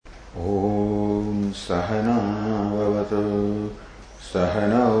ॐ सहना भवतु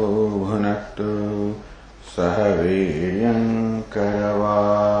सहनौ भुनक्तु सह वीर्यं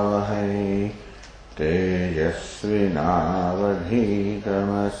करवावहै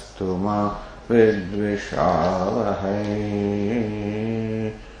तेजस्विनावधीतमस्तु मा विद्विषावहै।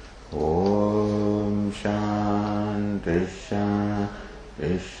 ॐ शान्ति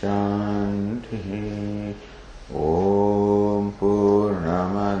शान्ति शान्तिः। ॐ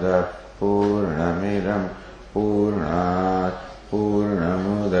पूर्णमदः पूर्णमिदं पूर्णात्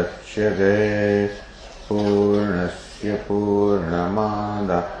पूर्णमुदच्यते पूर्णस्य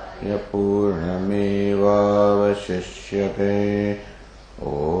पूर्णमादाय पूर्णमेवावशिष्यते। ॐ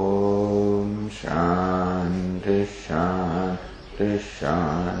शान्ति शान्ति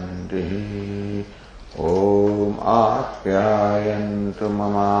शान्तिः। ॐ आप्यायन्तु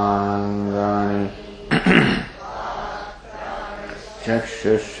ममाङ्गानि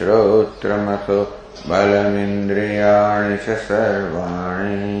चक्षुश्रोत्रमथो बलमिन्द्रियाणि च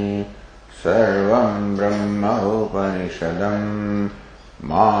सर्वाणि सर्वं ब्रह्मोपनिषदं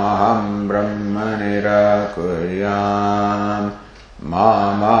माहं ब्रह्म निराकुर्याम् मा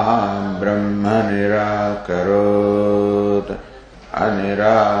ब्रह्म निराकरोत्।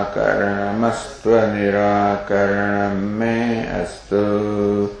 अनिराकरणमस्त्वनिराकरणं मे अस्तु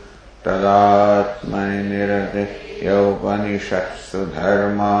तदात्मनि निरतिः यौपनिषत्सु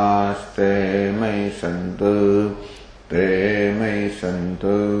धर्मास्ते मयि सन्तु ते मयि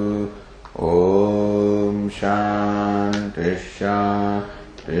सन्तु। ॐ शान्ति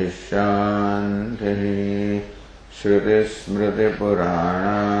शान्ति शान्तिः।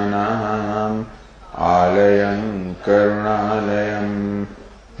 श्रुतिस्मृतिपुराणानाम् आलयं करुणालयं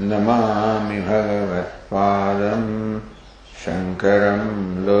नमामि भगवत्पादं शङ्करं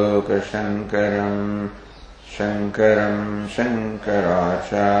लोकशङ्करं शङ्करं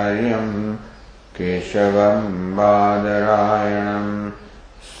शङ्कराचार्यं केशवं बादरायणं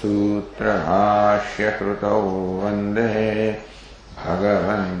सूत्रभाष्यकृतौ वन्दे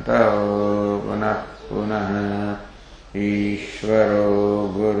भगवन्तौ पुनः पुनः। ईश्वरो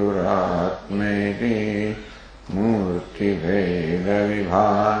गुरुरात्मेति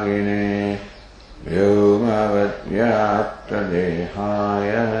मूर्तिभेदविभागिने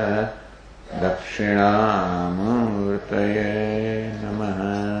व्योमवद्व्याप्तदेहाय दक्षिणामूर्तये नमः।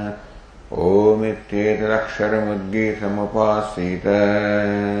 ओमित्येतदक्षरमुद्गीतमुपासीत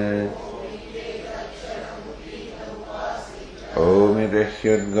ओमिति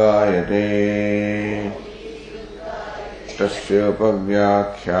ह्युद्गायते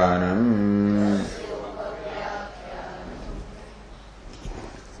तस्योपव्याख्यानम्।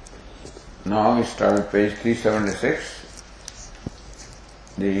 Now we start with page 376,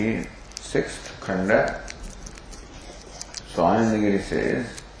 the sixth khanda. So Anandagiri says,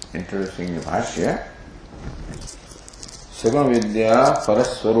 introducing the Bhashya, Saguna Vidya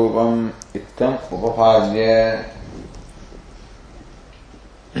Paraswarupam Ittam Upapadya.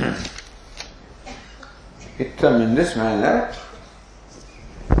 Ittam in this manner,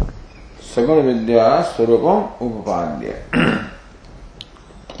 Saguna Vidya Swarupam Upapadya.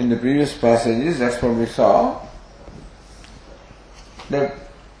 In the previous passages, that's what we saw, that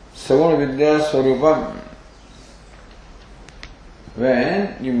Saguna Vidya Swarupam,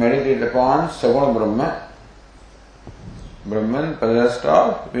 when you meditate upon Saguna Brahma, Brahman possessed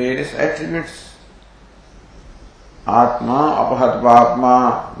of various attributes, Atma,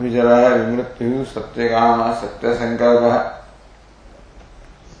 Apahatpapma, Vijaraya, Vimrityu, Satyakama, Satyasankalpa,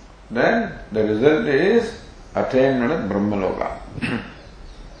 then the result is attainment of Brahmaloka.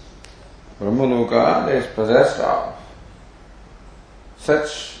 Brahmaloka that is possessed of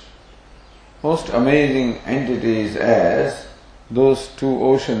such most amazing entities as those two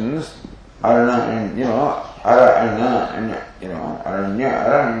oceans, Arana and Arana and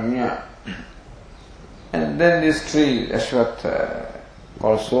Aranya. And then this tree, Ashwatha,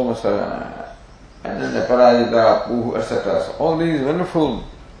 called Somasavana, and then the Parajita, Puhu, etc. So all these wonderful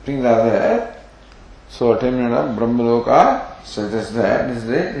things are there. So attainment of Brahmaloka suggests that this is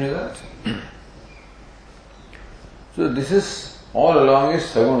the result. So this is all along is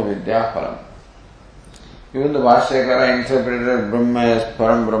Saguna Vidya Param. Even the Bhashyakara interpreted Brahma as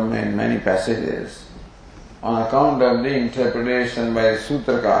Param Brahma in many passages on account of the interpretation by the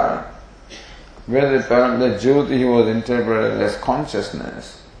Sutrakara, where the Jyoti was interpreted as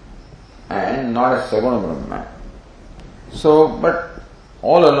consciousness and not as Saguna Brahma. So, but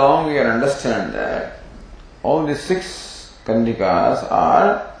all along we can understand that all the six kandikas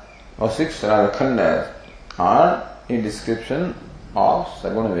are, or six rather khandas, are a description of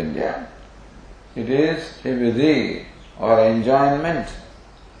Saguna Vidya. It is a vidhi or enjoyment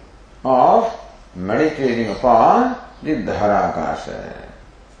of meditating upon the Dharakasha.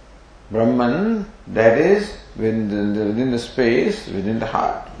 Brahman, that is within the space, within the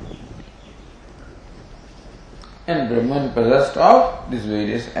heart. And Brahman possessed of these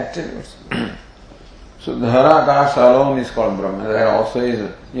various attributes. So Dharakasha alone is called Brahman. That also is,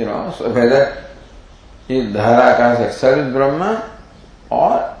 so whether in Dharakasha itself is Brahman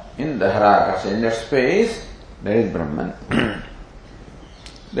or in Dharakasha, in that space, there is Brahman.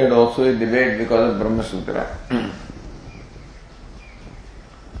 That also is debate because of Brahma Sutra.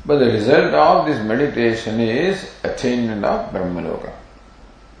 But the result of this meditation is attainment of Brahmaloka.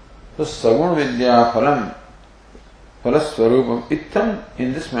 So Sagun Vidya Phalam, Phalaswarupam Ittam,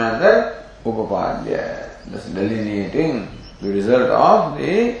 in this manner, Upapadya, thus delineating the result of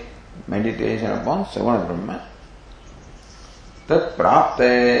the meditation upon Saguna Brahma. Tat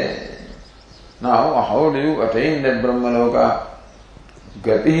Prapte. Now, how do you attain that Brahmaloka?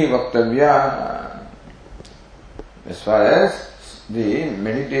 Gati Vaktavya. As far as the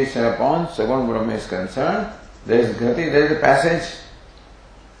meditation upon Saguna Brahma is concerned, there is Gati, there is a passage.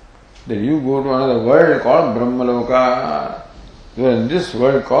 Then you go to another world called Brahmaloka. You are in this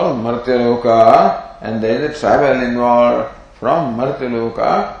world called Martyaloka, and there is a travel involved from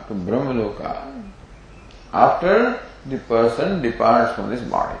Martyaloka to Brahmaloka after the person departs from this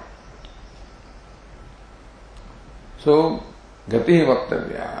body. So, Gati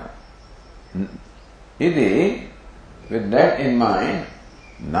Vaktavya. Iti, with that in mind,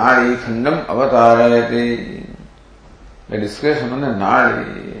 Nadi Khandam Avatarayati. The discussion on the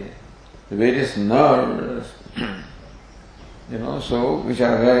Nadi, the various nerves, so which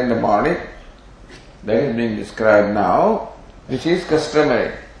are there in the body, that is being described now, which is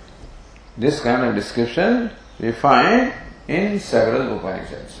customary. This kind of description we find in several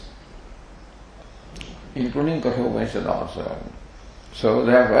Upanishads, including Katha Upanishad also. So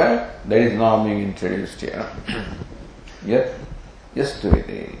therefore, that is now being introduced here. Yet, yastu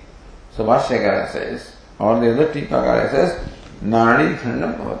iti. So Bhashyakara says, or the other Tikakara says, Nadi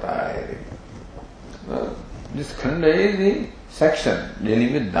Khandam Avatayati. This Khanda is the section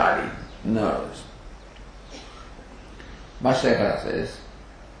dealing with Nadi, nerves. Bhashyakara says,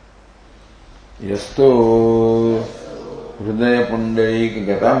 Yasto Hridaya Pundarik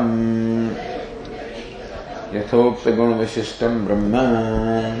Gatam Yathokta Guna Vishishtam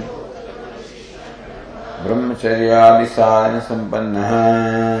Brahma Brahmacharyadi Sadhana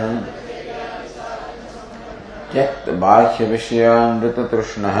Sampannaha Tyakta Bhashya Vishayamrita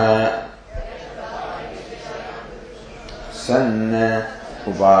Trishnaha San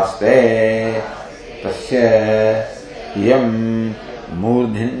Upaste Tasya Yam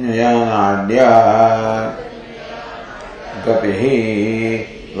Murdhinyayanaadya Gatihi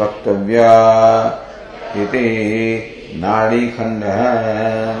Vaktavya Iti Nadi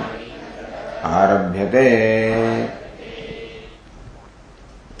Khandaha Arabhyate.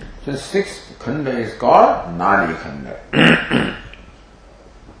 So sixth khanda is called Nadi Khanda.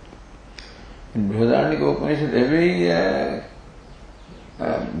 In Brihadaranyaka Upanishad, every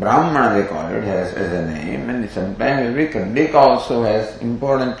Brahmana they call it as a name, and sometimes every Khandika also has,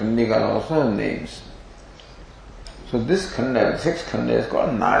 important Khandika also have names. So this khanda, sixth khanda is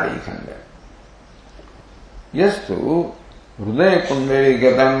called Nadi Khanda. Yastu Hridaya Pundari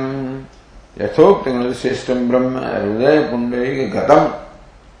Gatam Yathokta Vishishtam Brahma Hridaya Pundari Gatam,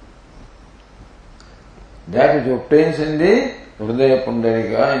 that which obtains in the Hridaya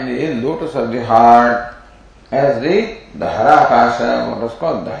Pundarika, in the lotus of the heart, as the Dharakasha, what was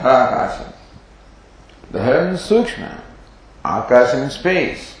called Dharakasha. Dhara means Sukshma, Akasha means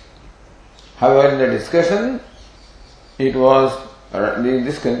space. However, in the discussion,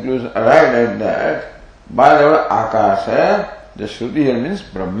 this conclusion arrived at that by the word Akasha. The Shruti here means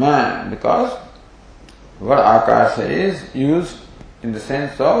Brahma, because the word Akasha is used in the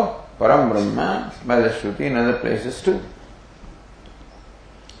sense of Param Brahma by the Shruti in other places too.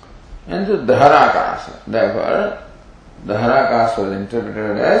 And so Dharakasha, therefore Dharakasha was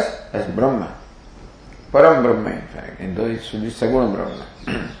interpreted as Brahma, Param Brahma in fact, and though it should be Saguna Brahma.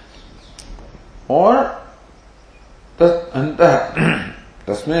 Or Tasmai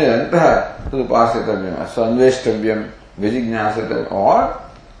Antah Tudupasitavyam, Sanveshtavyam, Vijignasatam, or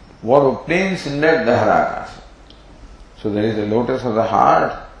what obtains in that Dharakasha. So there is a lotus of the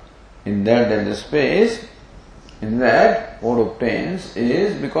heart, in that there is a space, in that what obtains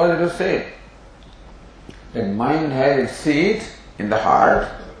is because it was said that mind has its seat in the heart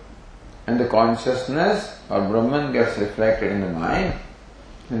and the consciousness or Brahman gets reflected in the mind.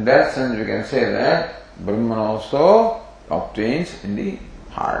 In that sense we can say that Brahman also obtains in the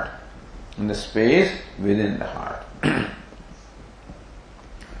heart, in the space within the heart.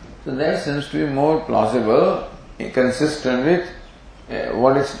 So that seems to be more plausible, consistent with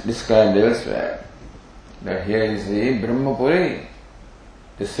what is described elsewhere. That here is the Brahmapuri,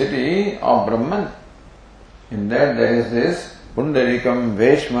 the city of Brahman. In that there is this Pundarikam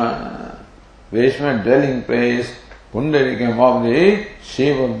Veshma, Veshma dwelling place, Pundarikam of the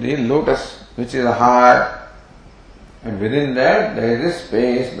shape of the lotus, which is a heart. And within that there is this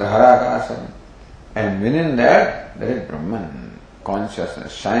space, the Harakasam. And within that there is Brahman,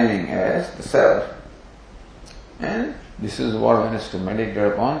 consciousness shining as the self. And this is what one is to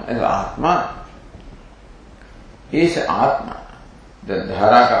meditate upon as Atma. Is Atma. The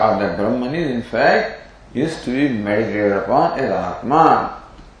Dharaka of that Brahman is in fact is to be meditated upon as Atma,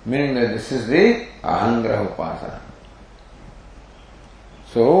 meaning that this is the Ahangraha Upasana.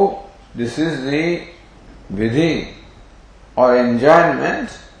 So, this is the Vidhi or enjoyment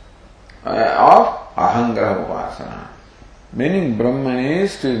of Ahangraha Upasana. Meaning Brahman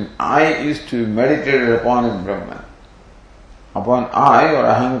I is to be meditated upon as Brahman. Upon I or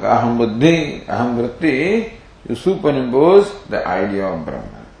Aham Buddhi, Aham Vritti, you superimpose the idea of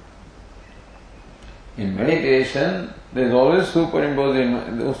Brahman. In meditation, there is always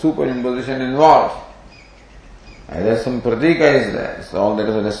superimposition involved. Either some pratika is there, so all that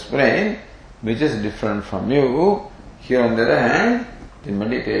is explained, which is different from you. Here on the other hand, the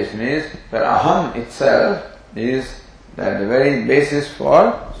meditation is that Aham itself is the very basis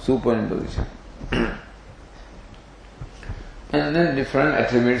for superimposition. And then different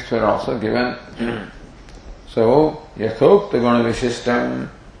attributes were also given. So, Yathokta Guna Vishishtam,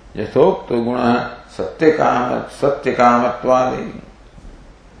 Yathokta Guna Satyakamattvadi,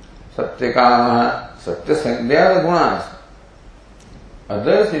 Satyakama, Satyasanga, they are the gunas.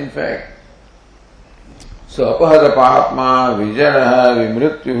 Others, in fact, so Apahata Papma, Vijaraha,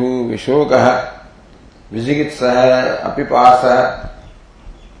 Vimrityuhu, Vishokaha, Vijigitsaha, Apipasa,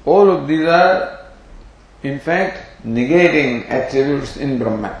 all of these are, in fact, negating attributes in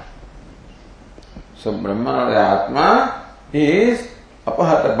Brahman. So Brahman or the Atma is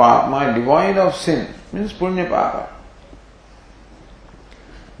Apahata Papma, devoid of sin, means Punya Papa.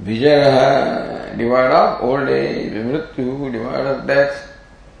 Vijaya, devoid of old age, Vimrityu, devoid of death,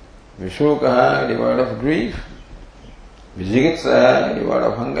 Vishokaha, devoid of grief, Vijigitsa, devoid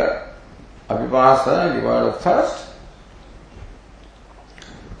of hunger, Apipasa, devoid of thirst.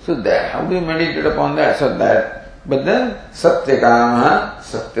 So that, how do you meditate upon that? So that, but then Satyakama,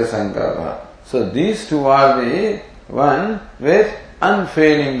 Satyasankalpa. So these two are the one with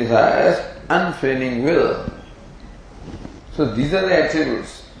unfailing desires, unfailing will. So these are the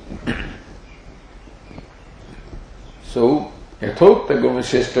attributes. So, Yathokta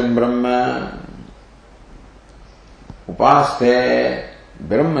Gumashishtam Brahma Upaste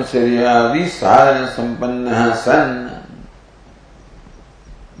Brahmacharya Visadhana Sampanna San,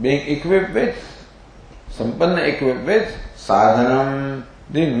 being equipped with, Sampanna equipped with Sadhanam,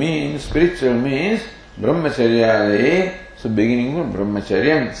 the means, spiritual means, Brahmacharya. So beginning from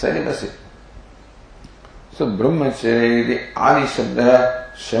Brahmacharyam, celibacy. So Brahmacharya, the Adi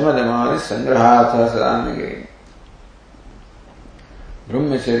Shabda, Shamadamadi Sangrahatha Sadanagiri.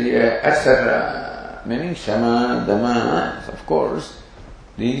 Brahmacharya, etc. Meaning Shama, Dama, of course,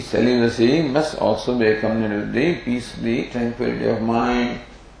 the celibacy must also be accompanied with the peace, the tranquility of mind,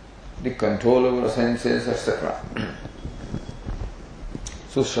 the control over senses, etc.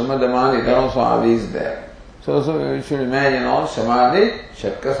 So Shamadamadi, that also Adi is there. So you should imagine all Samadhi,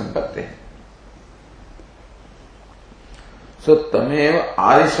 Shatka Sampatti. So Tamev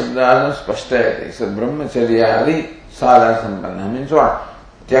Adi Shabdasam Spashtayati. So Brahmacharya Adi Sadhana Sampanna means what?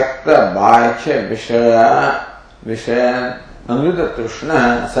 Tyakta Bhaiksha Vishaya Amrita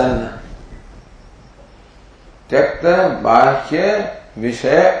Trishna San. Tyakta Bhaiksha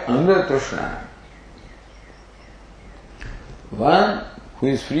Vishaya Amrita Trishna. One who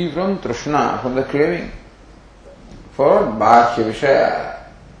is free from Trishna, from the craving for Bhakya Vishaya,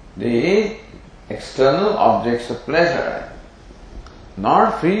 the external objects of pleasure,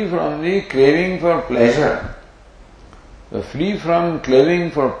 not free from the craving for pleasure, but free from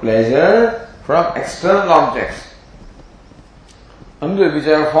craving for pleasure from external objects, under which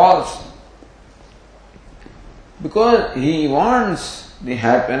are false, because he wants the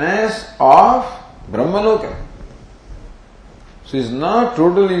happiness of Brahmaloka. So he is not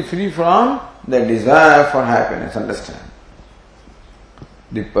totally free from the desire for happiness, understand.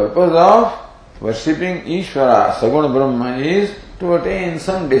 The purpose of worshipping Ishvara, Saguna Brahma, is to attain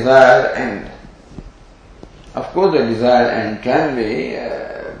some desired end. Of course, the desired end can be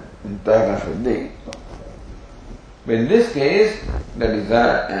Antahana Shuddhi. But in this case, the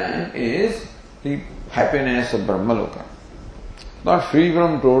desired end is the happiness of Brahmaloka. not free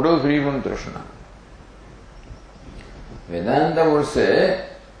from total, free from Trishna. Vedanta would say,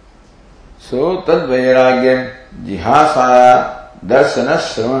 so tad vairagyam jihasaya darshana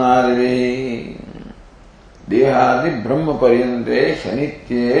shravanadivi dehadi brahma paryante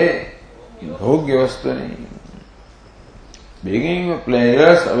shanitye bhogyavastani. Beginning with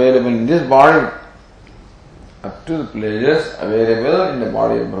pleasures available in this body up to the pleasures available in the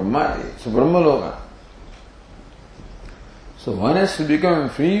body of Brahma. So Brahmaloka. So one has to become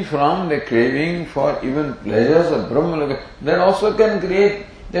free from the craving for even pleasures of Brahmaloka. That also can create,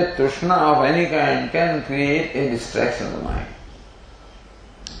 that Trishna of any kind can create a distraction of the mind.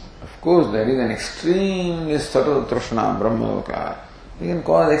 Of course, there is an extremely subtle Trishna, Brahmaloka. It can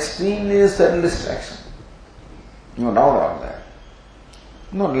cause extremely subtle distraction. No doubt of that.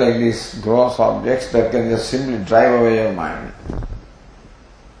 Not like these gross objects that can just simply drive away your mind.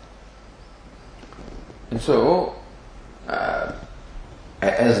 And so,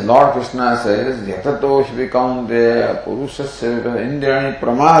 as Lord Krishna says, Yatatosh vikaunte purushasya indrani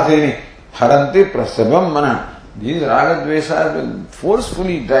pramadhini haranti prasabam mana. These ragadvesas will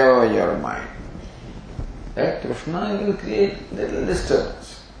forcefully drive away your mind. That Krishna will create little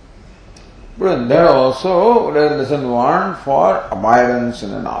disturbance. But that also doesn't want for abidance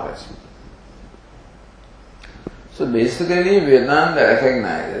in the knowledge. So basically Vedanta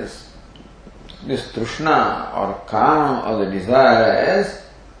recognizes this Trishna or Kama or the desire as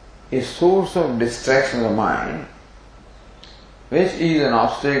a source of distraction of the mind, which is an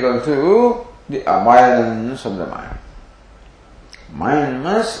obstacle to the abidance of the mind. Mind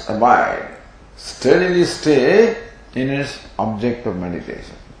must abide, steadily stay in its object of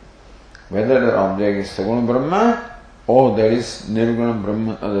meditation. Whether the object is Saguna Brahma or that is Nirguna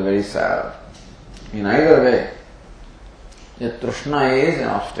Brahma of the very self. In either way, the Trishna is an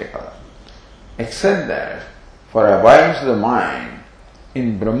obstacle. Except that, for abidance of the mind,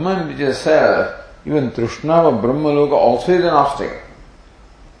 in Brahman which is self, even Trishna of Brahmaloka also is an obstacle.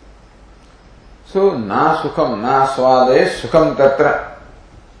 So, na sukham, na swade, sukham tatra,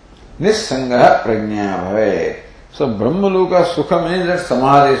 nissangaha prajna bhave. So, Brahmaloka sukham is that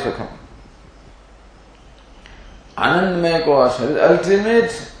samadhi sukham. Anandamaya kosha is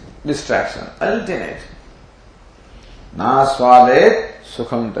ultimate distraction, ultimate. Na swade,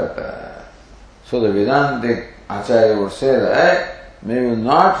 sukham tatra. So the Vedantic Acharya would say that may you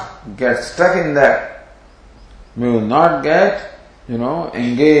not get stuck in that. May you not get,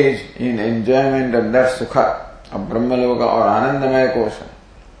 engaged in enjoyment of that sukha, of Brahmaloka or Anandamaya kosha.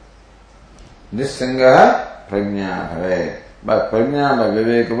 Nissangaha prajna bhave. By prajna, by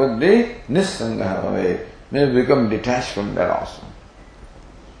viveka buddhi, nissangaha bhave. May you become detached from that also.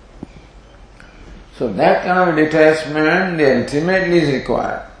 So that kind of detachment ultimately is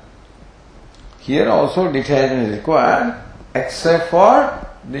required. Here also detachment is required, except for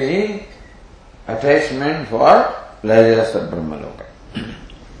the attachment for pleasures of Brahmaloka.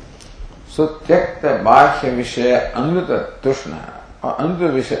 So, tyakta bhashya vishaya anvita tushna, or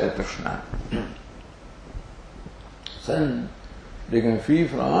anvita vishaya tushna. So, they can free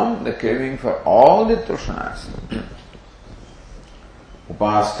from the craving for all the tushnas.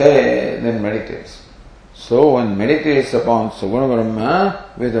 Upaste, then meditates. So one meditates upon Saguna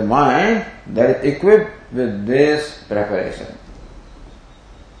Brahma with a mind that is equipped with this preparation.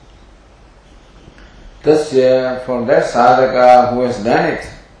 Tasya, for that sadhaka who has done it,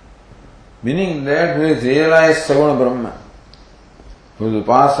 meaning that who has realized Saguna Brahma, whose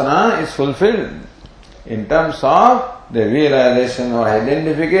upasana is fulfilled in terms of the realization or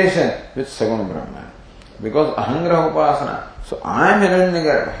identification with Saguna Brahma. Because ahangraha upasana, so I am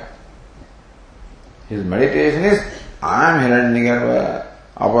Hiranyagarbha. His meditation is, I am Hiranyagarbha.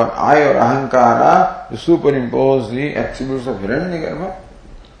 Upon I or Ahankara, you superimpose the attributes of Hiranyagarbha,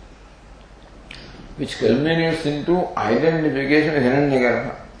 which culminates into identification with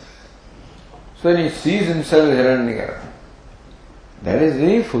Hiranyagarbha. So when he sees himself as Hiranyagarbha, that is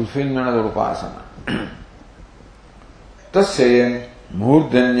the fulfillment of the upasana. Tasyayam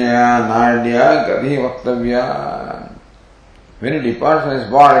murdhanya nadya gadhi vaktavya. When he departs from his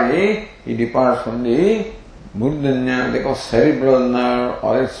body, he departs from the murdhanya, they call cerebral nerve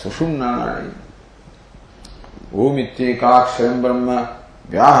or its sushumna nadi. Om ityekaksharam brahma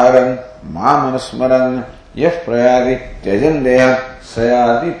vyaharan mamanasmaran yah prayadi tyajan deha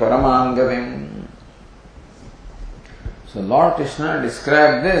sayati paramangatim. So Lord Krishna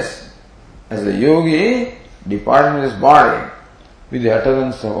described this as the yogi departing his body with the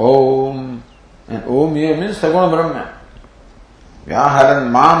utterance of Om, and Om here means Saguna Brahma.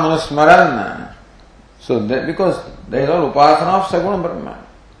 Vyaharan mamanasmaran. So that, because there is all upasana of Saguna Brahma.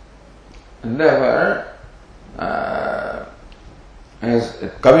 And therefore, as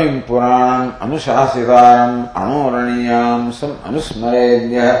Kavim Puranam Anushasitaram Anoraniyam Sam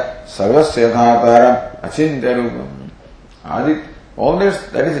Anusmaredya Sarvasya Dhataram Achintya Rupam. Adit, all this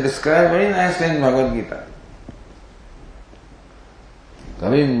that is described very nicely in Bhagavad Gita.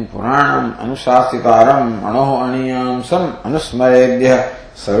 Kavim Puranam Anushasitaram Anoraniyam Sam Anusmaredya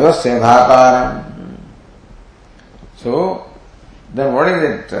Sarvasya Dhataram. So, then what is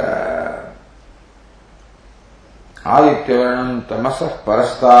it? Adityavarnam tamasah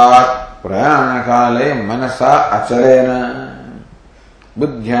parastat prayanakale manasa acharena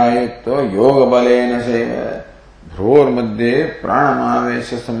buddhyayukto yoga balena seva bhror madhye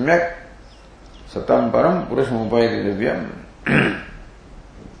pranamavesha samyak satam param purushamupayati divyam.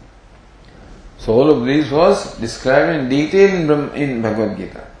 So all of this was described in detail in Bhagavad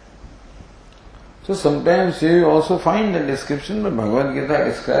Gita. So sometimes you also find the description, but Bhagavad Gita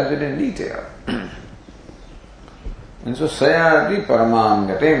describes it in detail. And so Sayati Paramam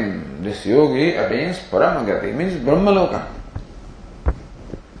Gatim, this yogi attains Paramagati, means Brahmaloka.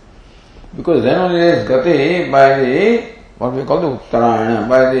 Because then only there is Gati by the, what we call the Uttarayana,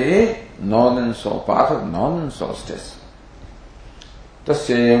 by the northern solstice, path of northern solstice.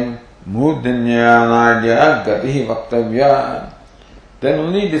 Tasyayam Mudinyanadya Gati Vaktavya. Then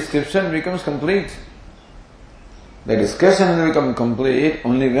only description becomes complete. The discussion will become complete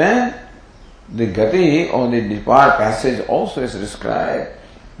only when the gati or the depart passage also is described,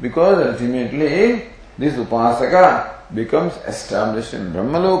 because ultimately this upasaka becomes established in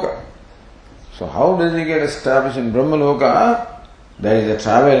Brahmaloka. So how does he get established in Brahmaloka? There is a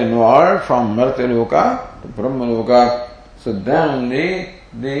travel involved from Martyaloka to Brahmaloka. So then only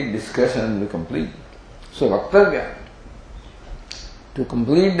the discussion will be complete. So Vaktavya, to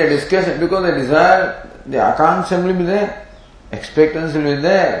complete the discussion, because the desire, the akanksha will be there, expectancy will be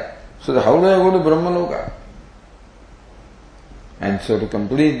there. So how do I go to Brahmaloka? And so to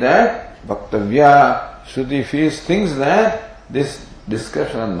complete that, Vaktavya, Shruti thinks that this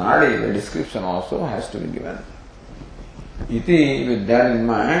discussion of Nadi, the description also has to be given. Iti, with that in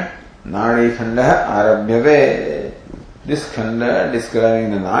mind, Nadi Khanda Arabhyate. This Khanda describing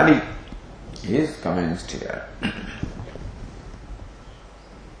the Nadi is commenced here.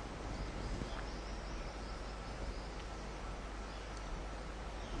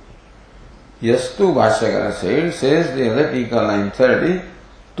 Yastu Bhashyakara says the other Tika line 30,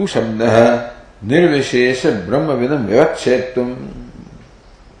 Tu Shabdaha Nirvishesha Brahmavidam Vivacchetum.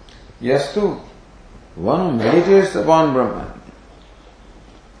 Yastu, one who meditates upon Brahman,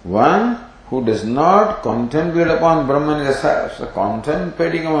 one who does not contemplate upon Brahman is a self. So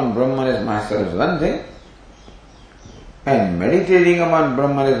contemplating upon Brahman is myself is one thing, and meditating upon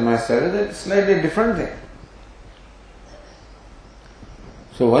Brahman is myself is a slightly different thing.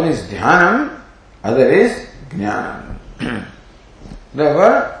 So one is dhyanam, other is jnanam.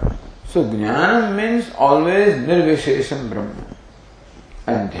 Therefore, so jnanam means always nirvishesham Brahma,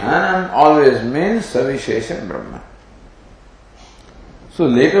 and dhyanam always means savishesham Brahma. So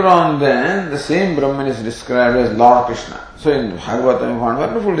later on then, the same Brahman is described as Lord Krishna. So in Bhagavatam you find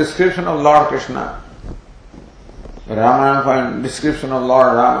wonderful description of Lord Krishna. Ramayana you find description of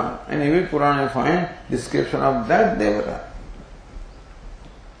Lord Rama, and every Purana you find description of that Devata.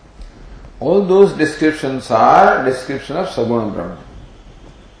 All those descriptions are description of Saguna Brahma.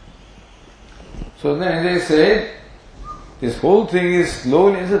 So then they say, this whole thing is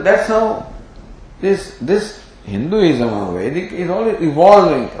slowly, so that's how this Hinduism or Vedic is all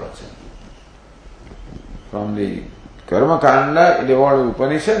evolving culture. From the Karma Kanda, it evolved to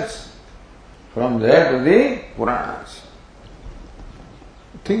Upanishads. From there to the Puranas.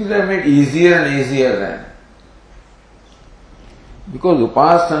 Things are made easier and easier then. Because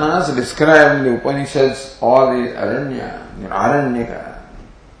Upasanas described in the Upanishads or the Aranyaka.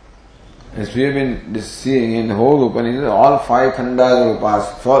 As we have been seeing in the whole Upanishad, all 5 khandas of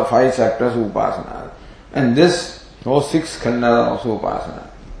Upasana, 5 chapters of Upasana. And this, all 6 khandas are also Upasana.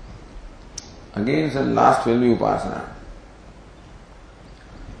 Again, the last will be Upasana.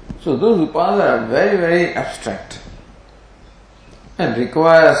 So those Upasanas are very, very abstract and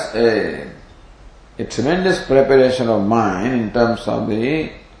requires a tremendous preparation of mind in terms of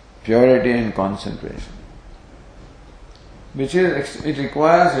the purity and concentration. It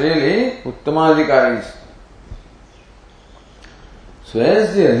requires really Uttamadhikaris. So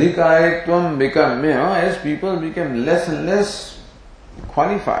as the Adhikaritvam become, as people become less and less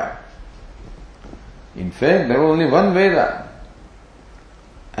qualified. In fact, there was only one Veda.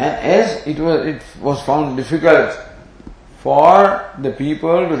 And as it was found difficult for the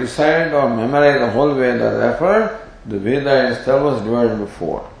people to recite or memorize the whole Veda, therefore the Veda itself was divided into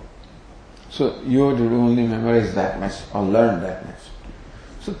 4. So you have to only memorize that much or learn that much.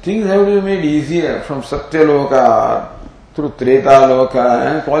 So things have to be made easier from Satyaloka through Treta Loka,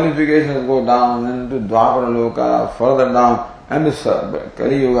 and qualifications go down and to Dwapara Loka, further down, and to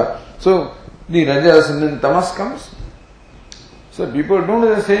Kali Yuga. So the Rajas and then Tamas comes. So people don't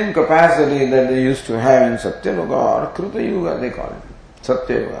have the same capacity that they used to have in Satyaloka or Kruta Yuga, they call it.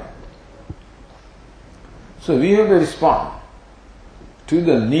 Satya Yuga. So we have to respond to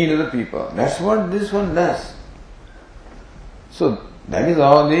the need of the people. That's what this one does. So that is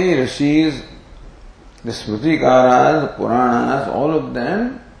how the Rishis, the Smritikaras, the Puranas, all of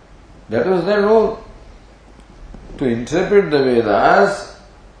them, that was their role. To interpret the Vedas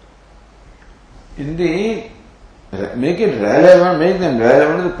in the, make it relevant, make them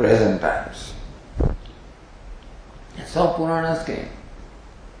relevant to the present times. That's how Puranas came.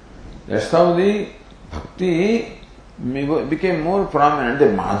 That's how the Bhakti became more prominent, the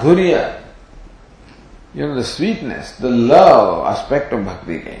Madhurya, the sweetness, the love aspect of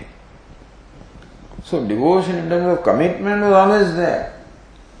Bhakti came. So devotion in terms of commitment was always there.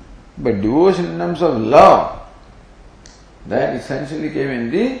 But devotion in terms of love, that essentially came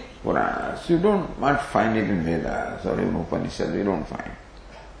in the Puranas. You don't much find it in Vedas or in Upanishads, you don't find.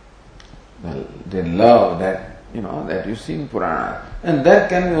 The love that, that you see in Puranas. And that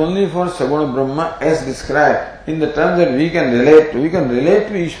can be only for Saguna Brahma as described in the terms that we can relate to. We can relate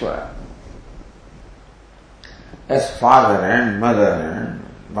to Ishvara as father and mother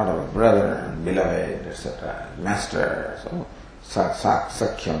and whatever, brother and beloved, etc., master, so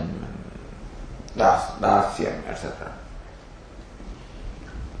Sakhyam and Dasyam, etc.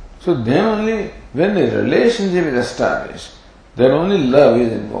 So then only, when the relationship is established, then only love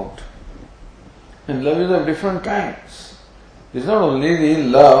is invoked. And love is of different kinds. It's not only the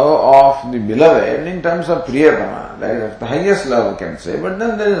love of the beloved in terms of Priyatama, that is the highest love, we can say, but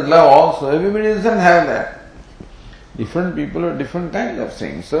then there is love also. Everybody doesn't have that. Different people have different kinds of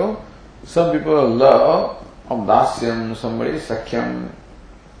things. So, some people have love of Dasyam, somebody Sakhyam,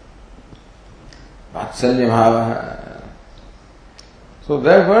 Vatsalya Bhava. So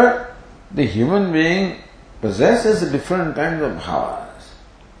therefore, the human being possesses different kinds of bhavas.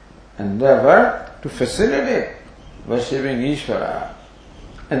 And therefore, to facilitate worshipping Ishvara,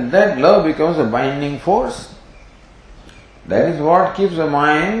 and that love becomes a binding force. That is what keeps the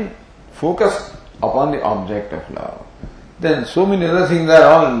mind focused upon the object of love. Then so many other things are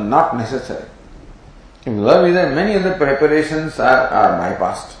all not necessary. If love is there, many other preparations are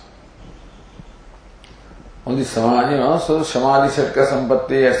bypassed. Only samadhi, so samadhi, satka,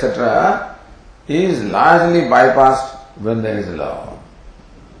 sampatti, etc. is largely bypassed when there is love.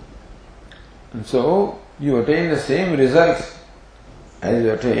 And so, you attain the same results as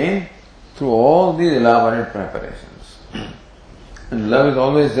you attain through all these elaborate preparations. And love is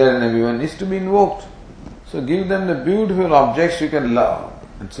always there in everyone, is to be invoked. So give them the beautiful objects you can love.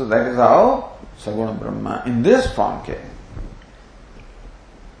 And so that is how Saguna Brahma in this form came.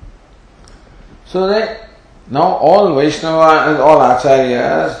 So that now all Vaishnava and all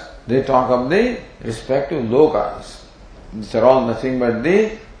Acharyas, they talk of the respective lokas. These are all nothing but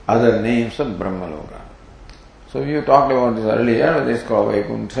the other names of Brahma Loka. So we have talked about this earlier, this is called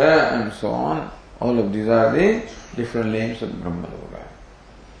Vaikuntha and so on. All of these are the different names of Brahma Loka.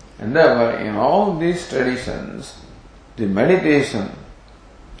 And therefore, in all these traditions, the meditation,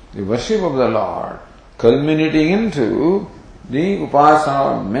 the worship of the Lord, culminating into the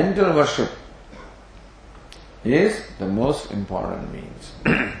upasana or mental worship, is the most important means.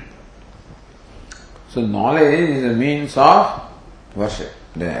 So knowledge is a means of worship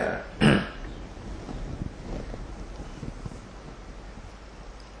there.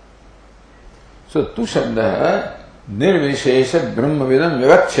 So tu shabda nirvishesha brahmavidam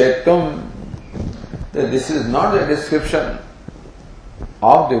vivacchetum. That this is not a description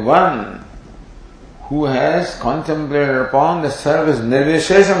of the one who has contemplated upon the service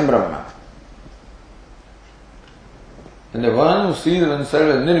nirvishesham Brahma. And the one who sees oneself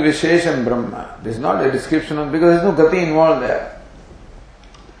as nirvishesham Brahma, this is not a description of, because there is no gati involved there.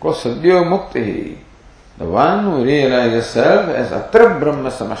 Because sadhyo mukti, the one who realizes self as atra Brahma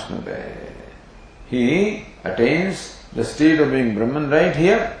samashnute, he attains the state of being Brahman right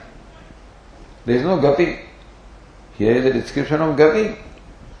here. There is no gati. Here is a description of gati.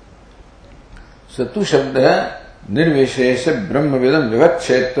 So tu shabda nirvishesha brahmavidam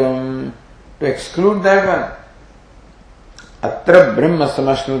vivacchetum, to exclude that one. Atra Brahma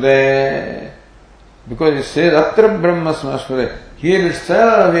samashnute, because it says Atra Brahma samashnute, here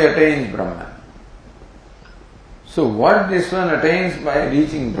itself he attains Brahman. So what this one attains by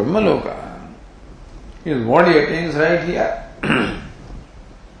reaching Brahmaloka is what he attains right here.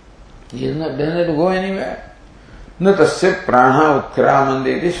 He doesn't have to go anywhere. Na tasya prana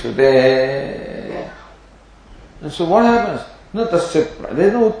utkramandeti shrutehe. And so what happens? Na tasya, there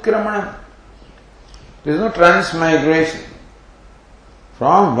is no utkramana. There is no transmigration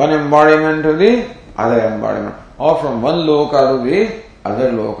from one embodiment to the other embodiment, or from one loka to the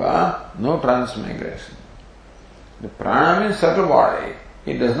other loka, no transmigration. The prana means subtle body.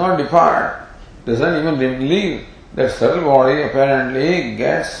 It does not depart, doesn't even leave. That subtle body apparently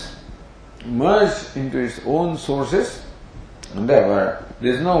gets merged into its own sources, and therefore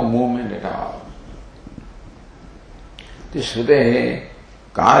there is no movement at all. Tishrutehe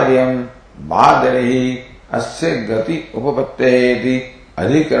karyam bhadarihi asya gati upapatteti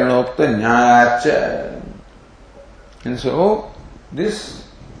adhikaranokta nyayacha. And so this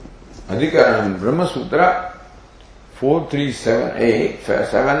adhikaranam Brahma Sutra 4, 3, 7, 8,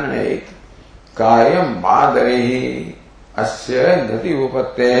 7 and 8 karyam bhadarihi asya gati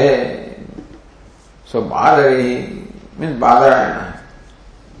upapatteti. So bhadarihi means bhadarayana.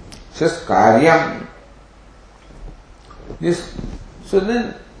 Says karyam. So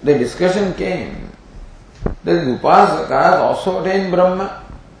then the discussion came that the Upasakas also attain Brahma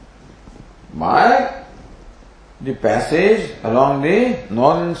by the passage along the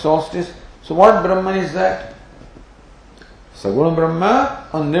northern solstice. So what Brahman is that? Saguna Brahma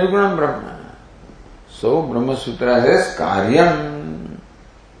or Nirguna Brahma? So Brahma Sutra says Karyam.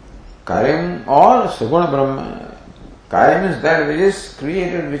 Karyam or Saguna Brahma. Karyam is that which is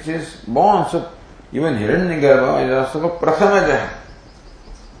created, which is born. So even Hiranyagarbha is also called Prathamaja,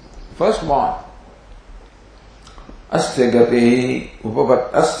 first born. Asya gati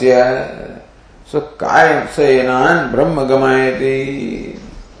upapat asya. So Karyam sayanan Brahma gamayati.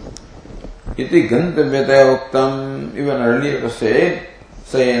 Iti gantavyataya uktam. Even earlier it was said,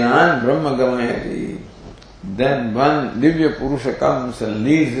 sayanan Brahma gamayati. Then one Divya Purusha comes and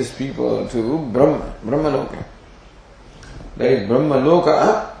leads these people to Brahma, Brahmaloka. That is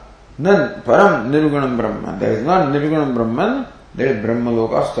Brahmaloka. Then Param Nirgunam Brahman. There is not Nirgunam Brahman, there is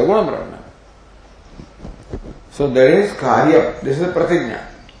Brahmaloka Saguna Brahman. So there is Karya. This is the Pratigna.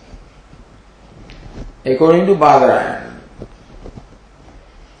 According to Badarayan.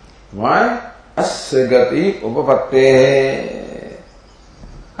 Why? Asya gati upapatte.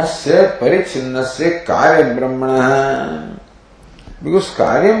 Asya parichinnasya Karya Brahmana. Because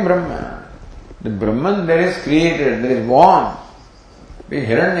Karya Brahma, the Brahman that is created, that is born, be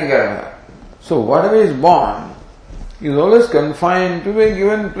Hiranyagarbha. So whatever is born is always confined to a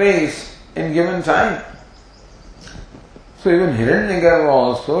given place in given time. So even Hiranyagarbha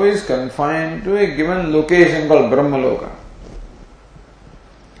also is confined to a given location called Brahmaloka.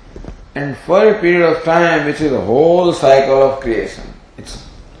 And for a period of time, which is the whole cycle of creation,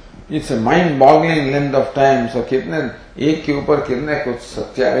 it's a mind-boggling length of time. So कितने एक के ऊपर कितने कुछ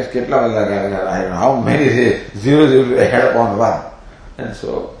 27 कितना लगा, I don't know how many zeros you add upon one. And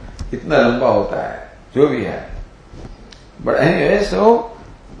so, इतना लंबा होता है, जो भी है. But anyway, so,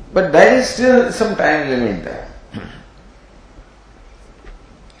 but there is still some time limit there.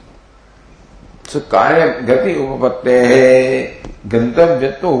 So, Karya Gati Upapatte,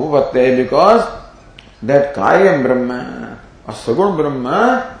 Gantavyatva Upapatte, because that Karya Brahma or Saguna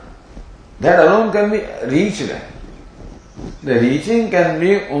Brahma, that alone can be reached. The reaching can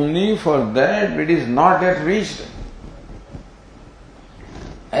be only for that which is not yet reached.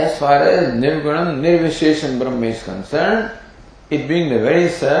 As far as Nirgunam Nirvisheshan Brahma is concerned, it being the very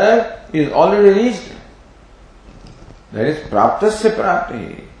self is already reached. That is Praptasya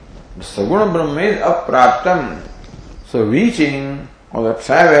Prapti. The Saguna Brahma is Apraptam. So reaching or the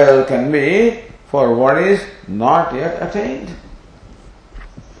travel can be for what is not yet attained.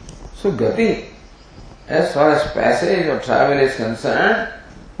 So Gati, as far as passage or travel is concerned,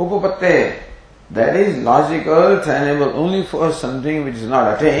 Upapatte, that is logical, trainable only for something which is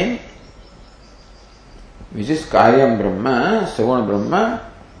not attained, which is Karyam Brahma, Saguna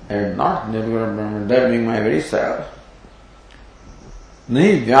Brahma, and not Nirguna Brahma, that being my very self.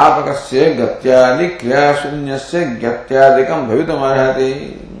 Nahi vyapakasya gatyadi kriyashunyasya gatyadikam bhavitam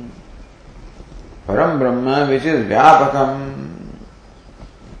arhati. Param Brahma, which is vyapakam,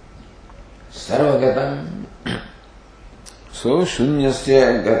 sarvagatam. So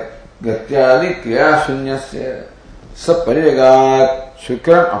shunyasya gatyadi kriyashunyasya sapariyagat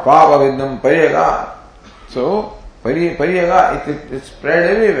shukram apapavidam pariyagat. So pariyagat, it's spread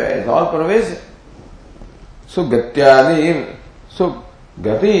everywhere, it's all pervasive. So gatyadi, so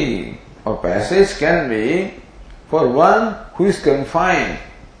gati or passage can be for one who is confined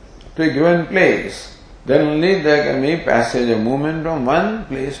to a given place. Then only there can be passage or movement from one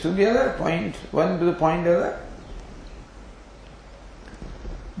place to the other point, one to the point other.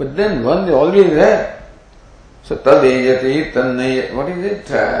 But then one is already there. So tadejati tannay, what is it?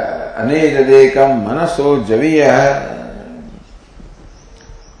 Anejadekam manaso javiyah.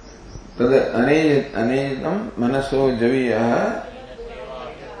 Anejadam manaso javiyah.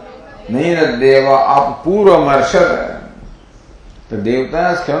 Nainadeva apurva marshada. The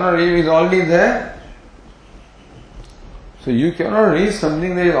Devatas cannot read, is already there. So you cannot read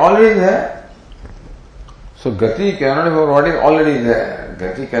something that is already there. So Gati cannot be for what is already there.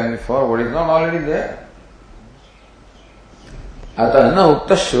 Gati can be for what is not already there. Atah na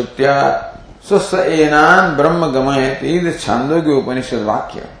ukta shrutya swasa enan brahma gamayati, this Chandogya Upanishad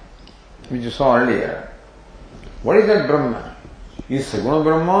Vakya, which you saw earlier. What is that Brahma? Is Saguna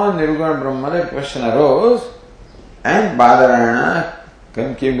Brahma, Nirguna Brahma? That question arose, and Badarayana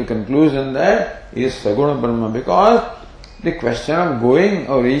came to conclusion that is Saguna Brahma, because the question of going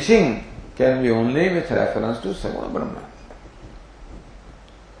or reaching can be only with reference to Saguna Brahma.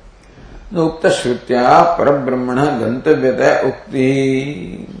 Ukta Shrutya Parabrahmana Gantavyata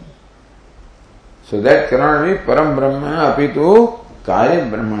Ukti. So that cannot be Param Brahmana apitu Karya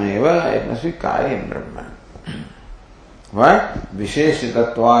Brahmana eva, it must be Karya Brahma. Why?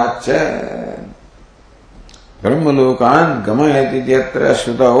 Visheshitatvacha Brahmalokan Gamayati Yatra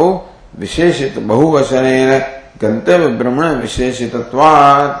Shrutau Visheshit Bahuvachanena Gantavya Brahmana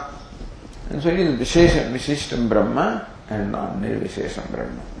Visheshitatvat. And so it is Visheshtam Brahma and not Nirvishesham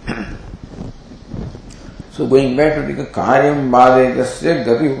Brahma. So going back to the Karyam Bhadetasya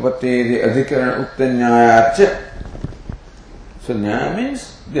Gati Upateti Adhikarana Uktanyayachya. So Nyaya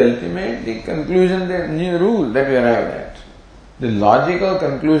means the ultimate, the conclusion, the new rule that we arrived at. The logical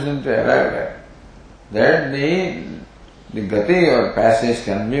conclusion to arrive at. That the Gati or passage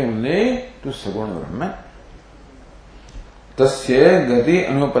can be only to Saguna Brahma. Tasya Gati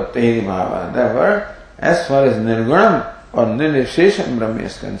Anupatteti Bhava. Therefore, as far as Nirgunam or Nirvishesham Brahma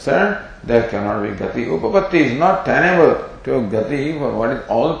is concerned, there cannot be Gati. Upapatti is not tenable to have Gati for what is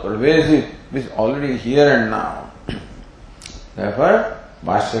all pervasive, which is already here and now. Therefore,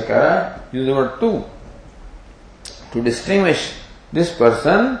 Bhashyakara used the word two to distinguish this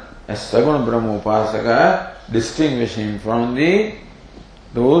person as Saguna Brahma Upasaka, distinguish him from those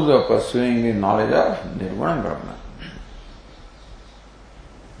who are pursuing the knowledge of Nirguna Brahma.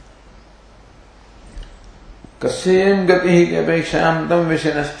 Kasyam Gati Apeksham Tam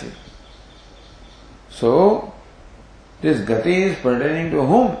Vishanasti. So, this Gati is pertaining to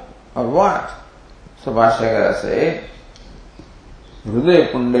whom or what? So Bhashyakara said,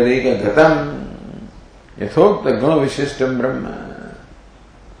 Hruday Pundarika Gatam Yathokta Guna Vishishtam Brahma.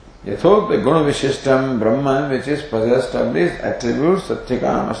 Yathokta Guna Vishishtam Brahman, which is possessed of these attributes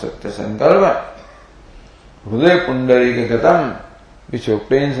Satyakama Satya Sankalpa. Hruday Pundarika Gatam, which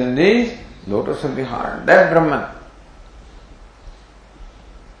obtains in the lotus of the heart. That Brahman.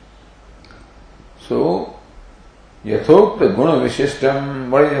 So, Yathokta Guna Vishishtam,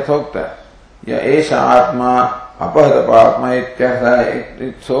 what is Yathokta? Ya Esha Atma Apahadapatma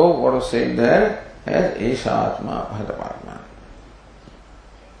ityartha. So, what was said there as Esha Atma Apahadapatma.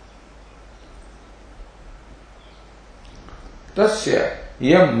 Tasya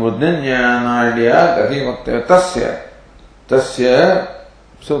Yam Mudanyanadia Gati Vakta Tasya.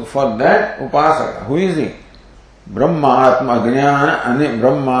 So, for that Upasaka, who is he? Brahma Atma Jnana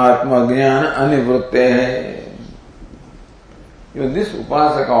Anivrutte. Even this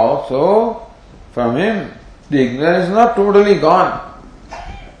Upasaka also, from him, the ignorance is not totally gone.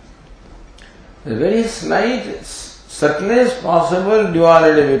 The very slight, subtlest possible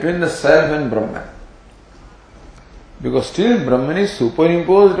duality between the self and Brahman. Because still Brahman is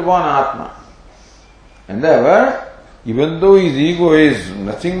superimposed upon Atma. And therefore, even though his ego is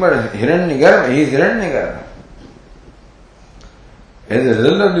nothing but Hiranyagarbha, he is Hiranyagarbha. As a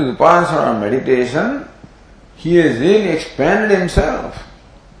result of the Upasana meditation, he has really expanded himself.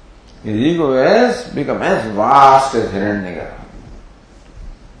 His ego has become as vast as Hiranyagarbha.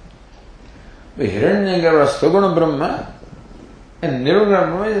 But Hiranyagarbha, Saguna Brahma, and Nirguna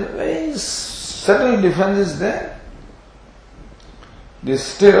Brahma is a very subtle difference is there. This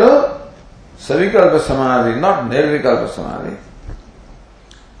still Savikalpa Samadhi, not Nirvikalpa Samadhi.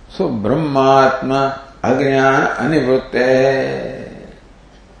 So Brahmatma Ajnana Anivrutte.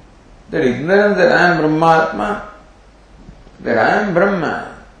 That ignorance that I am Brahmatma, that I am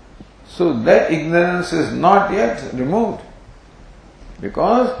Brahma. So that ignorance is not yet removed.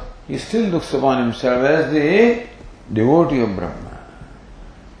 Because he still looks upon himself as the devotee of Brahma.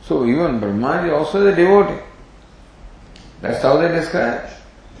 So even Brahma is also the devotee. That's how they describe.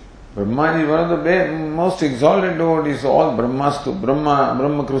 Brahma is one of the most exalted devotees. All Brahmastu, Brahma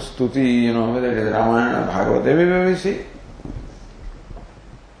Kristuti, whether it is Ramayana, Bhagavata, everywhere we see.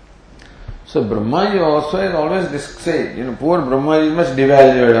 So Brahmaji also is always said, poor Brahmaji is much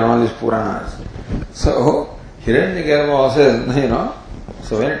devalued in all these Puranas. So Hiranyagarbha also is,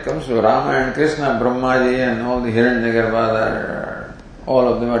 so when it comes to Rama and Krishna, Brahmaji and all the Hiranyagarbhas, all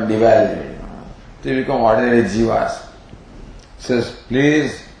of them are devalued. They become ordinary jivas. Says,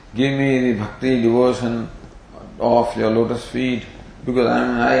 please give me the bhakti devotion of your lotus feet, because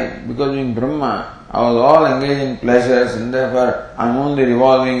because being Brahma, I was all engaged in pleasures and therefore I am only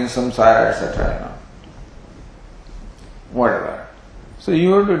revolving in samsara, etc. Whatever. So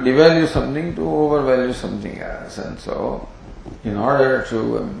you have to devalue something to overvalue something else. And so, in order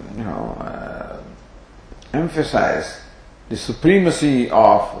to emphasize the supremacy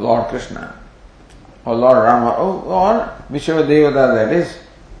of Lord Krishna or Lord Rama or whichever devata that is,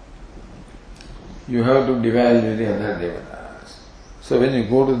 you have to devalue the other devatas. So when you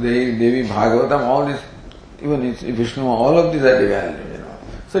go to Devi Bhagavatam, all these, even Vishnu, all of these are devalued.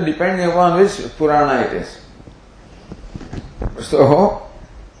 So depending upon which Purana it is. So,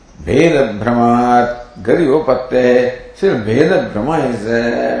 Veda Brahmat Garyopatte, still Veda Brahma is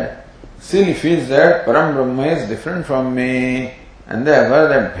there. Still he feels that Param Brahma is different from me, and therefore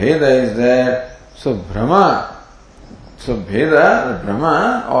that Veda is there. So Brahma, Veda, the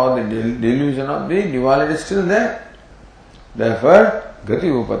Brahma, or the delusion of the duality is still there. Therefore, Gati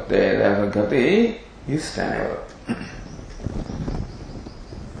Upatte, therefore Gati is tenable.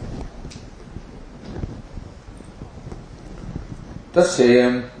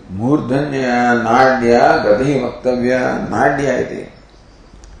 Tasyayam Murdhanya Nadya Gati Vaktavya Nadya iti.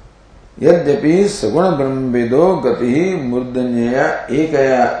 Yadyapi Saguna Brahmvedo Gati Murdhanya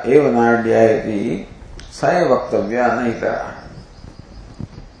Ekaya Eva Nadya iti Saya Vaktavya Naitara.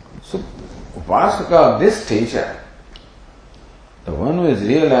 So, Upasaka of this teacher, the one who is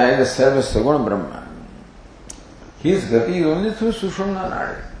realized as self as Saguna Brahma, his Gati is only through Sushumna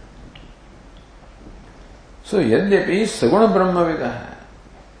Nadi. So, Yadyapi Saguna Brahma Vidaha.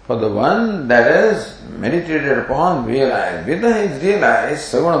 For the one that is meditated upon, realized, Vidaha is realized,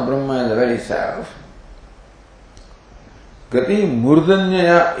 Saguna Brahma is the very self. Gati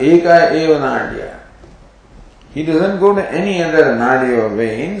Murdanyaya Eka Eva Nadya. He doesn't go to any other nadi or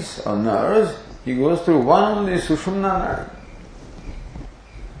veins or nerves, he goes through one only Sushumna Nadi.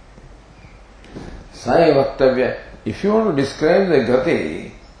 Sai Vaktavya. If you want to describe the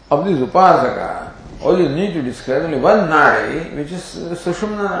Gati of this Upasaka, all you need to describe only one Nadi, which is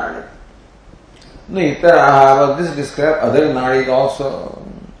Sushumna Nadi. Naitaraha, but this describe other Nadis also.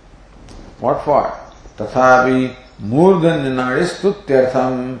 What for? Tathapi Murdanya Nadi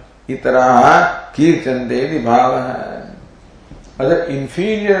Stutyartham Itaraha Kirchante Bhavaha. Other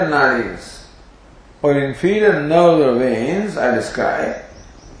inferior Nadis or inferior nerves or veins are described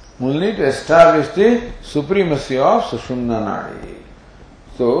only to establish the supremacy of Sushumna Nadi.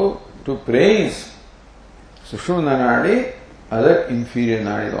 So, to praise Sushumna Nadi, other inferior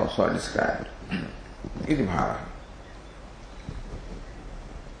Nadis also are described. Iti bhava.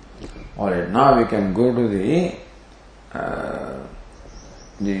 Alright, now we can go to the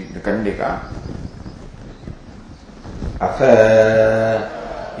Kandika. Atha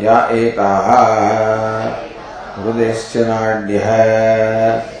ya etaha hrudayscha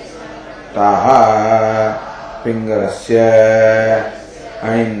nadyah taha pingarasya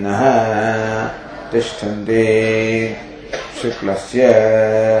aninnah tishtante shuklasya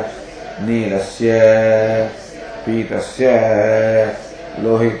नीलस्य पीतस्य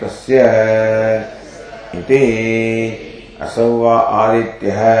लोहितस्य इति असौ वा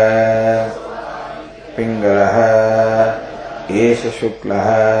आदित्यः पिङ्गलः एष शुक्लः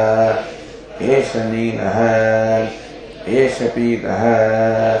एष नीलः एष पीतः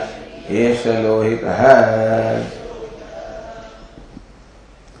एष लोहितः.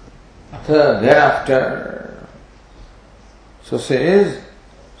 Thereafter, so says,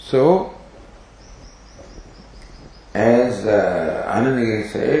 so, as Anandagiri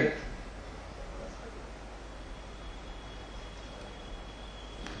said,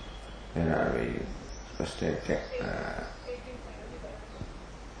 where are we? First check.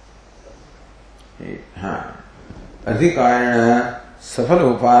 Adhikarana safal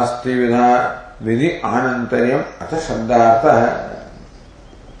upasti vidha vidhi anantaryam atha shabdartha.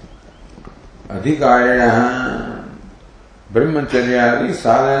 Adhikarana ब्रह्मचर्यादि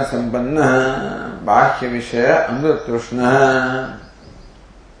साधन संपन्न बाह्य विषय अमृततृष्ण.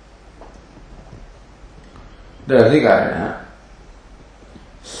 The अधिकारिण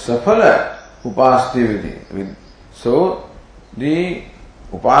सफल upasti vidhi. So the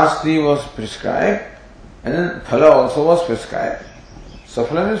upasti was prescribed and then phala also was prescribed.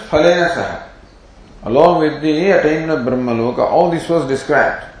 Safala means phalena saha. Along with the attainment of Brahmaloka, all this was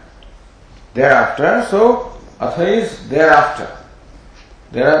described. thereafter. So, atha is thereafter.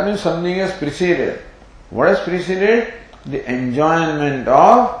 Thereafter means something has preceded. What has preceded? The enjoyment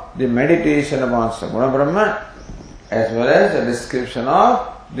of the meditation upon Saguna Brahma, as well as the description of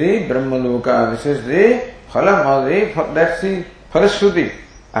the Brahmaloka, which is the phalam or that's the Phalashruti,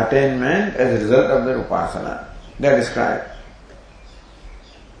 attainment as a result of the Upasana. They are described.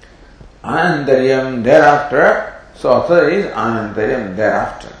 Anantaryam, thereafter. So, atha is Anantaryam,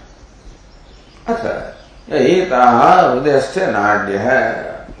 thereafter. Atha, etaha hridayasya nadyaha.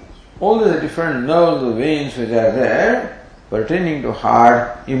 All the different nerves, the veins which are there, pertaining to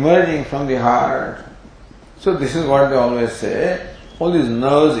heart, emerging from the heart. So this is what they always say. All these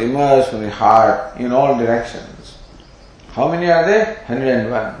nerves emerge from the heart in all directions. How many are there?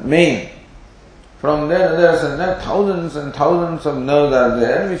 101. Main. From there, others and there, thousands and thousands of nerves are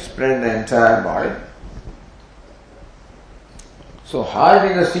there which spread the entire body. So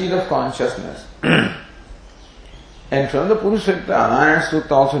heart is the seat of consciousness. And from the Purusha Sukta, Anayana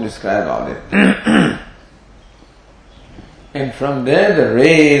Sukta also describes all this. And from there the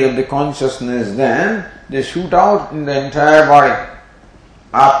rays of the consciousness then, they shoot out in the entire body.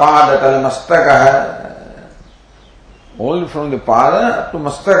 Apadatal mastaka. All from the pada up to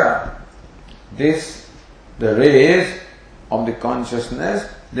mastaka. This, the rays of the consciousness,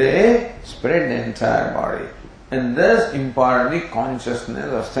 they spread the entire body. And thus impart the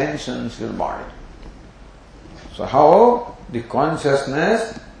consciousness of sensations to the body. So how the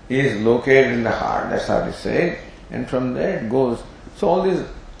consciousness is located in the heart, that's how they say, and from there it goes. So all these,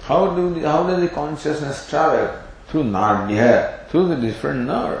 how does the consciousness travel? Through nadya, through the different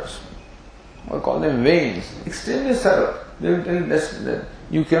nerves. We call them veins. Extremely subtle. They will tell you that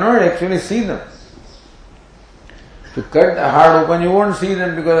you cannot actually see them. If you cut the heart open, you won't see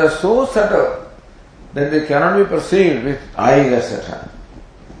them because they are so subtle that they cannot be perceived with eyes, etc.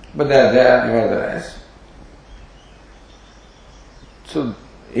 But they are there nevertheless. So,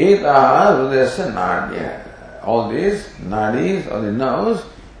 etaha hridayasya nadya. All these nadis or the nerves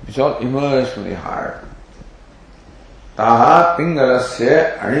which all emerge from the heart. Taha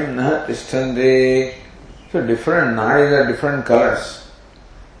pingalasya animna tishtande. So different nadis are different colors.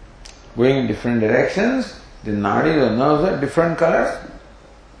 Going in different directions, the nadis or nerves are different colors.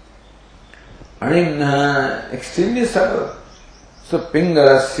 Animna, extremely subtle. So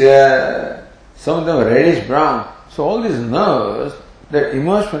pingalasya, some of them are reddish brown. So all these nerves that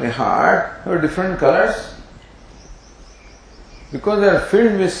emerge from the heart have different colors because they are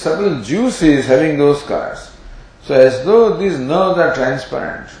filled with subtle juices having those colors. So as though these nerves are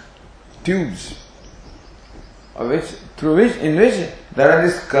transparent tubes in which there are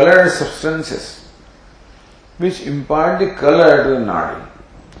these colored substances which impart the color to the nadi.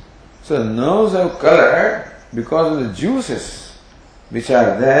 So nerves have color because of the juices which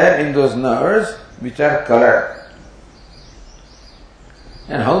are there in those nerves which are colored.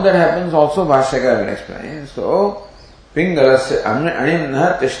 And how that happens also Bhashyakara will explain. So, pingalasya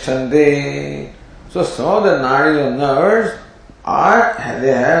animna tishtande. So some of the nadis or nerves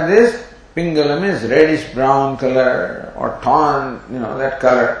they have this pingala means reddish brown color or tan, that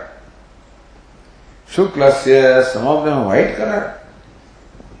color. Shuklasya, some of them white color.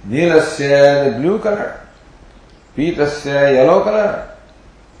 Nilasya, the blue color. Pitasya, yellow color.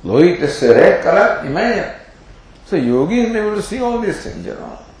 Lohitasya, red color. Imagine. So yogis may be able to see all these things,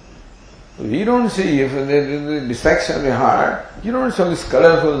 We don't see, if the dissection of the heart, you don't see all these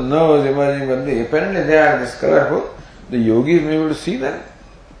colorful nerves emerging, but apparently they are this colorful. The yogis may be able to see them.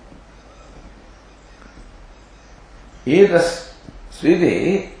 Etas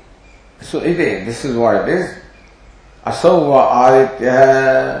switi, so this is what it is. Asauva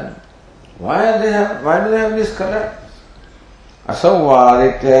aditya. Why do they have this color? Asauva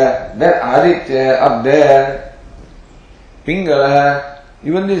aditya, that aditya up there. Pingala,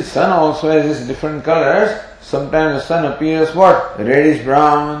 even the sun also has these different colors. Sometimes the sun appears what? Reddish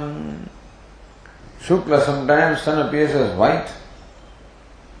brown. Shukla, sometimes sun appears as white.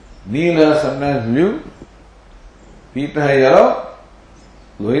 Neela, sometimes blue. Pita, yellow.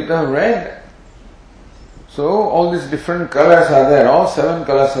 Lohita, red. So all these different colors are there. All 7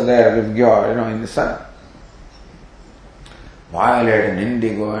 colors are there with Gyor, in the sun. Violet and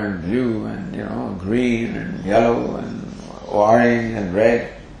indigo and blue and green and yellow and orange and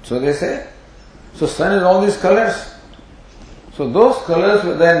red. So they say. So sun is all these colors. So those colors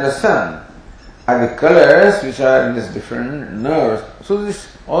which are in the sun are the colors which are in these different nerves. So this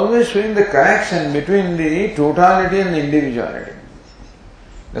always showing the connection between the totality and the individuality.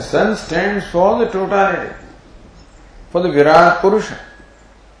 The sun stands for the totality, for the Virat Purusha.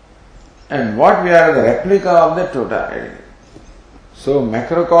 And what we are the replica of the totality. So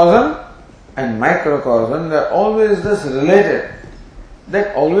macrocosm and microcosm, they are always thus related. That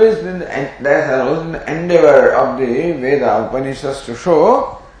has always been the endeavor of the Veda Upanishads to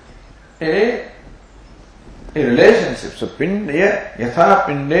show a relationship. So, Pinda, Yatha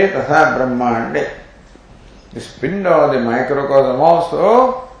Pinde, Tatha Brahmande. This Pinda or the microcosm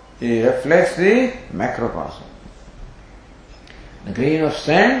also, it reflects the macrocosm. The grain of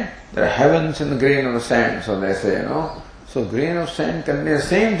sand, there are heavens in the grain of the sand, so they say, So, grain of sand contains the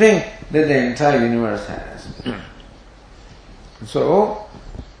same thing that the entire universe has. So,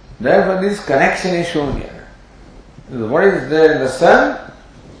 therefore this connection is shown here. What is there in the sun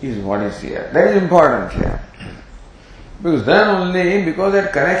is what is here. That is important here. Because then only, because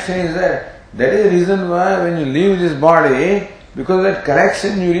that connection is there, that is the reason why when you leave this body, because of that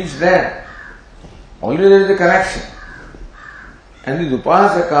connection you reach there. Already there is a connection. And the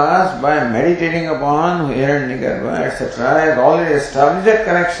Upasakas, by meditating upon Hiranyagarbha, etc., has already established that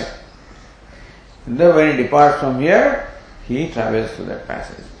connection. And then when he departs from here, he travels through that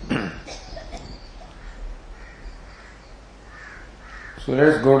passage. So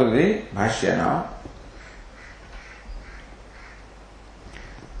let's go to the Bhashya now.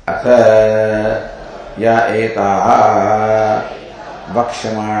 Atha ya etaha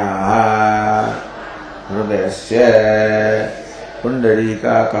vakshamaha hrudayasya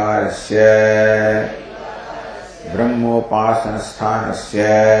pundarikakarasya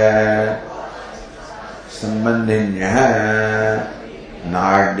brahmopasanasthanasya sambandhinyah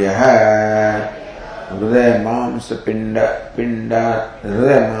nadyah hृदय मांस पिंडा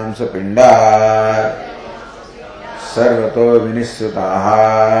सर्वतो विनिश्रुताः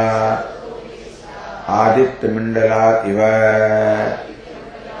आदित्य मंडलात् इव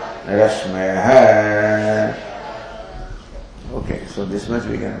रश्मयः. Okay, so this much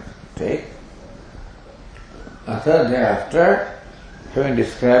we can take. Thereafter, having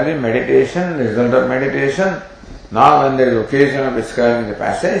described the meditation, the result of meditation, now when there is occasion of describing the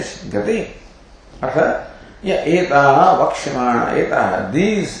passage, Gati, etaha vakshimana, etaha,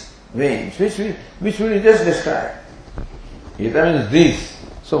 these veins, which we just described. Eta means these.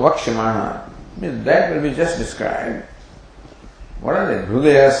 So vakshimana means that will be just described. What are they?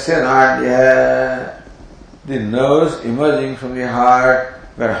 Hrudayasya nadya, the nerves emerging from the heart,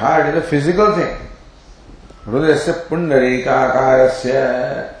 where heart is a physical thing. Hrudayasya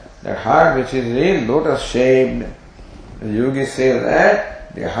pundarikakarasya, that heart which is really lotus shaped. The yogis say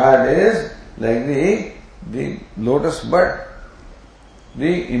that the heart is like the lotus bud,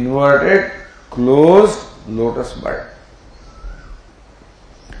 the inverted, closed lotus bud.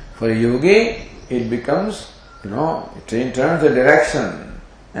 For a yogi, it becomes, it turns the direction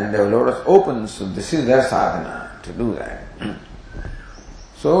and the lotus opens. So this is their sadhana, to do that.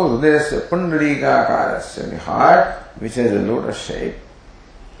 So, Hridayasya Pundarikakarasya, the heart which has a lotus shape.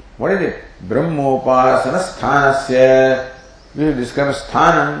 What is it? Brahmopasana sthanasya. We have discovered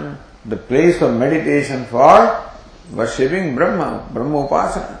sthanam, the place of meditation for worshipping Brahma,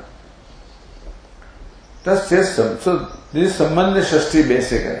 Brahmopasana. So this is Sambandha Shashti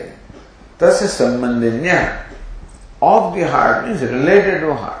basically. Tasya Sambandhinya, of the heart means related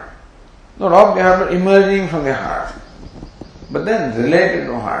to heart. Not of the heart, but emerging from the heart. But then related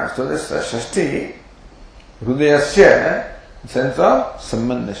to heart. So this Shashti, Hrudayasya, sense of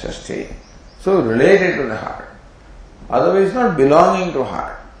Sambandha Shashti. So related to the heart. Otherwise not belonging to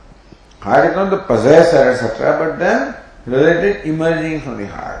heart. Heart is not the possessor, etc., but then related, emerging from the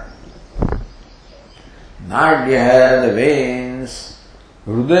heart. Nadya, the veins,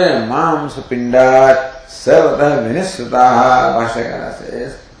 Hrudaya Mamsa Pindat, Sarvata Vinisrutaha, Bhashyakara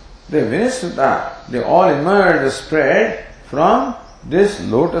says, the Vinisruta, they all emerge, spread from this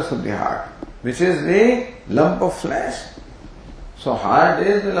lotus of the heart, which is the lump of flesh. So heart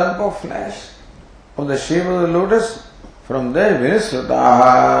is the lump of flesh of the shape of the lotus. From there,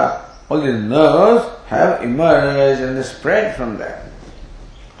 Vinisrutaha, all the nerves have emerged and they spread from there.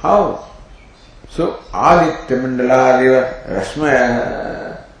 How? So, Aditya Mandaladiva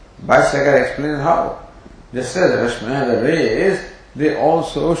Rashmaya, Bhashyakara explains how. Just as Rashmaya, the rays, they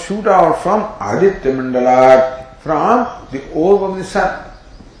also shoot out from Aditya Mandalat, from the orb of the sun.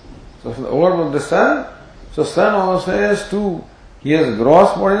 So, from the orb of the sun, so sun also has two. He has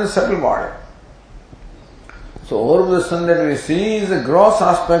gross body and subtle body. So, orb of the sun that we see is a gross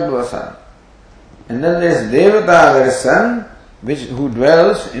aspect of the sun. And then there is Devata, there is sun, who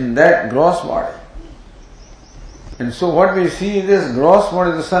dwells in that gross body. And so what we see is this gross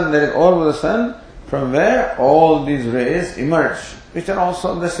body of the sun, there is orb of the sun, from where all these rays emerge, which are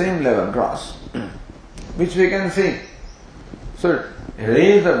also of the same level, gross, which we can see. So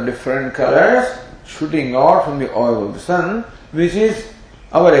rays of different colors shooting out from the orb of the sun, which is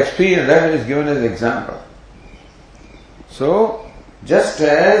our experience, that is given as example. So, just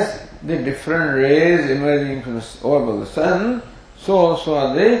as the different rays emerging from the orb of the sun, so also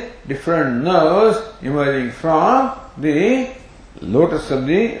are the different nerves emerging from the lotus of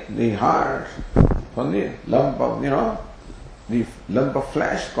the heart, from the lump of, the lump of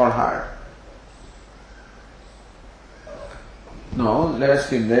flesh called heart. Now, let us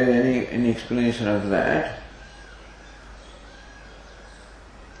see if there is any explanation of that.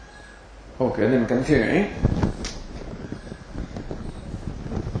 Okay, then continuing.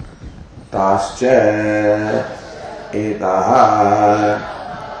 ताश्च एताः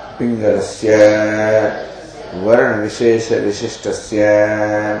पिङ्गलस्य वर्णविशेषविशिष्टस्य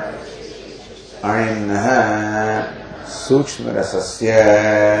अणिन्नः सूक्ष्मरसस्य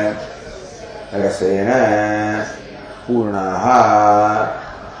रसेन पूर्णाः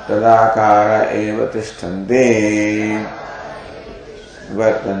तदाकार एव तिष्ठन्ते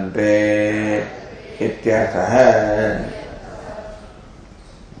वर्तन्ते इत्यर्थः.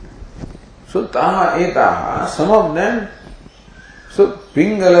 So taha etaha, some of them, so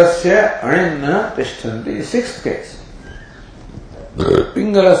pingalasya animna tishtanti, sixth case.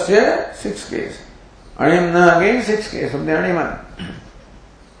 Pingalasya, sixth case. Animna again, sixth case of the animal.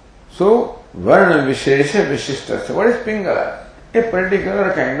 So, varna vishesha vishishtasya. What is pingala? A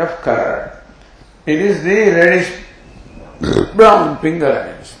particular kind of color. It is the reddish brown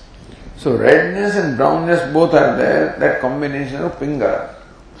pingala means. So redness and brownness both are there, that combination of pingala.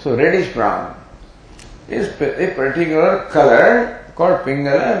 So reddish brown is a particular color called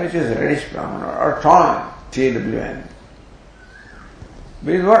pingala, which is reddish brown or tawn, TWN.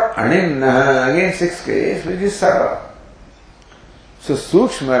 With what? Animna, again sixth case, which is subtle. So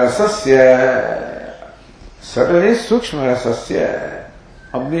sukshma rasasya, subtle is sukshma rasasya,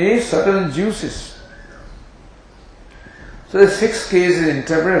 of the subtle juices. So the sixth case is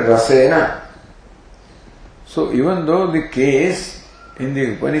interpreted rasena. So even though the case in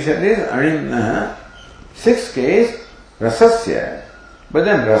the Upanishad is Animna, sixth case, Rasasya. But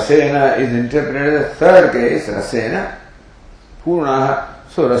then Rasena is interpreted as third case, Rasena, Purnaha.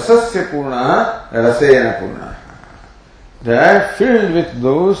 So Rasasya Purnaha, Rasena Purnaha. They are filled with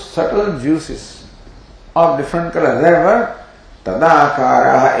those subtle juices of different colors. Therefore, Tada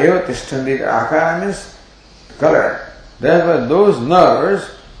Akaraha Eva Tishtandi. Akara means color. Therefore, those nerves,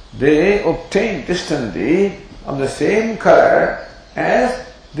 they obtain Tishtandi of the same color as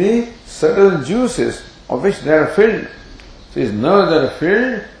the subtle juices of which they are filled. So his nerves are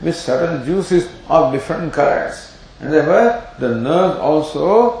filled with subtle juices of different colors. And therefore the nerves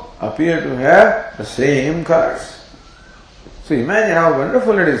also appear to have the same colors. So imagine how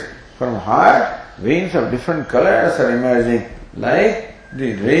wonderful it is. From heart, veins of different colors are emerging, like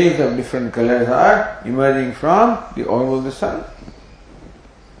the rays of different colors are emerging from the orb of the sun.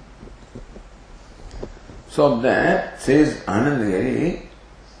 So of that says Anandagiri,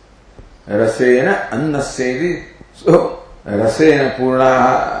 Rasena Annasyedi. So Rasena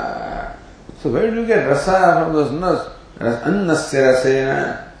Purnaha. So where do you get rasa from those nerves? Annasya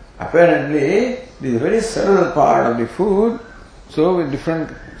Rasena. Apparently, this is a very subtle part of the food. So with different,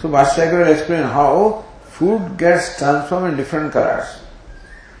 so Bhashyakara will explain how food gets transformed in different colors.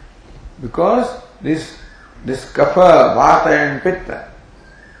 Because this kapha, vata and pitta.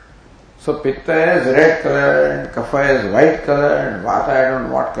 So pitta is red color and kapha is white color and vata I don't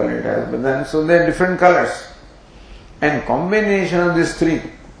know what color it has. But then so they are different colors. And combination of these three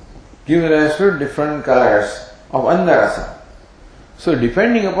gives rise to different colors of andarasa. So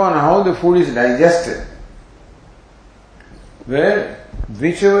depending upon how the food is digested, where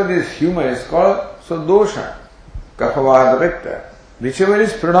whichever this humor is called, so dosha, kaphavada pitta, whichever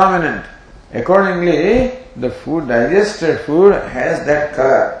is predominant, accordingly the food, digested food has that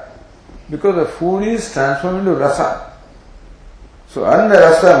color. Because the food is transformed into rasa. So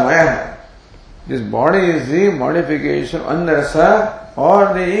andarasa maya, this body is the modification of andarasa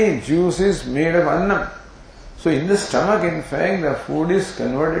or the juice is made of annam. So in the stomach, in fact, the food is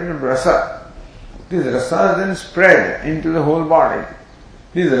converted into rasa. These rasas then spread into the whole body.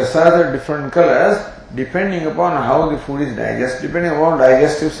 These rasas are different colors depending upon how the food is digested, depending upon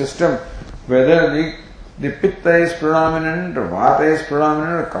digestive system, whether the pitta is predominant, or vata is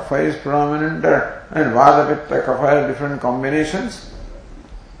predominant, or kapha is predominant, and vata, pitta, kapha have different combinations.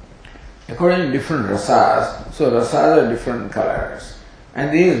 According to different rasas, so rasas are different colors.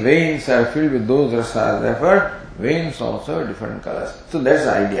 And these veins are filled with those rasas, therefore veins also are different colors. So that's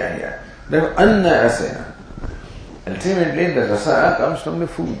the idea here. Therefore, anna rasena. Ultimately the rasa comes from the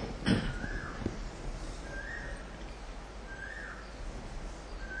food.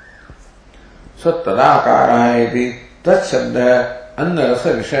 So tadakara iti tat shabda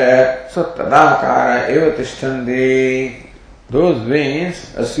Andarasa Vishaya so Tadakara Eva Tishtandi. Those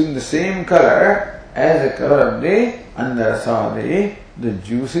veins assume the same color as the color of the Andarasa, the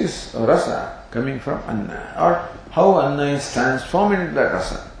juices or rasa coming from Anna, or how Anna is transformed into that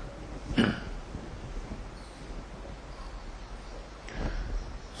rasa.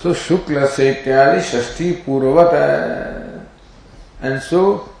 So Shukla Saityadi Shashti Purvata, and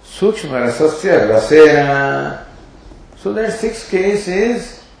so Sukshma Rasasya Rasena. So that sixth case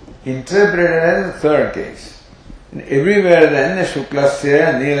is interpreted as the third case. And everywhere then the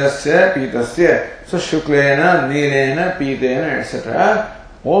Shuklasya, Nilasya, Pitasya, so Shuklena, Nilena, Pitena, etc.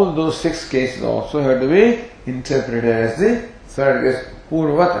 All those six cases also have to be interpreted as the third case,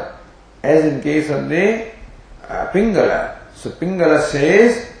 Purvata. As in case of the Pingala. So Pingala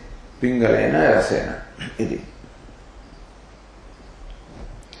says Pingalena Rasena. Iti.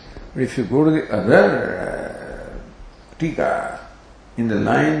 But if you go to the other Tika, in the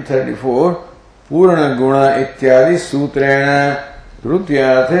line 34, Purana Guna Ityadi Sutrena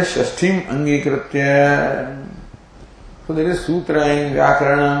Rutyathe Shashtim Angikritya. So there is Sutra in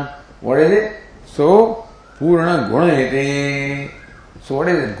Vyakarana. What is it? So Purana Guna Iti. So what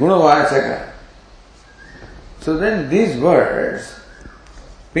is it? Gunavachaka. So then these words,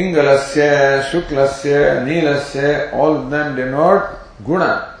 Pingalasya, Shuklasya, Nilasya, all of them denote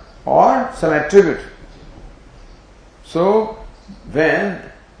guna or some attribute. So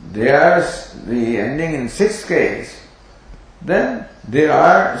when they are the ending in sixth case, then they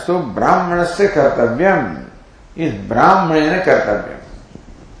are, so Brahmanasya Kartavyam is Brahmanena Kartavyam.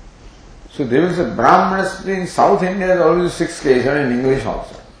 So they will say Brahmanasya in South India is always sixth case, and in English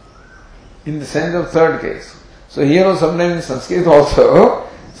also, in the sense of third case. So here also sometimes in Sanskrit also,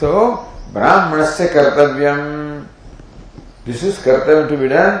 so Brahmanasya Kartavyam, this is Kartavyam to be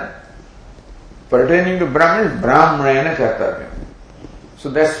done pertaining to Brahman, Brahmanena Kartavyam. So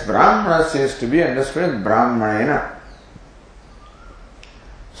that's Brahmanasya is to be understood as Brahmanena.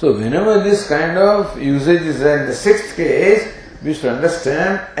 So whenever this kind of usage is in the sixth case, we should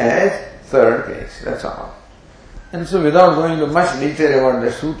understand as third case. That's all. And so without going into much detail about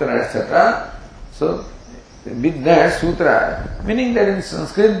the sutra, etc., so with that sutra, meaning that in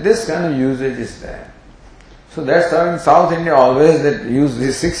Sanskrit this kind of usage is there. So that's how in South India always they use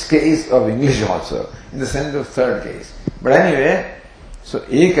the sixth case of English also, in the sense of third case. But anyway, so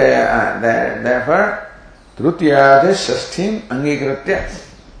ekaya, therefore, Trutyade Shashtim Angikritya.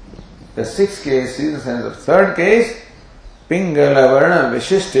 The sixth case is in the sense of third case, Pingala Varna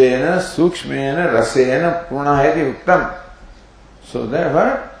Vishishtena Sukshmena Rasena Purnahayati Uktam. So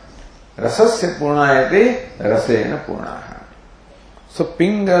therefore, Rasasya Purnahayati Rasena Purnaha. So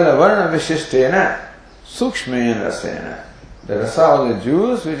Pingala Varna Vishishtena Sukshmena Rasena. The rasa of the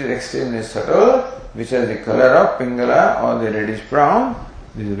juice which is extremely subtle, which has the color of Pingala or the reddish brown,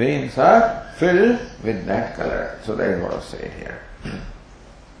 these veins are filled with that color. So that is what I say here.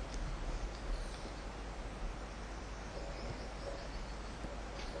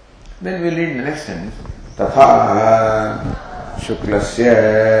 Then we read the next sentence. Tatha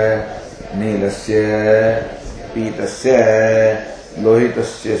Shuklasya Nilasya Pitasya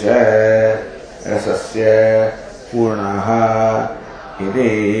Lohitasya Rasasya Purnaha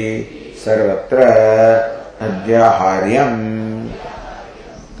Iti Sarvatra Adhyaharyam.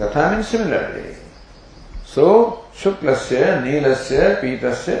 Tatha means similarly. So Shuklasya Nilasya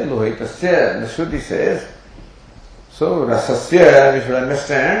Pitasya Lohitasya, the Shruti says. So Rasasya, we should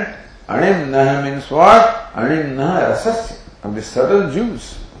understand, Animnaha means what? Animnaha rasasya, of the subtle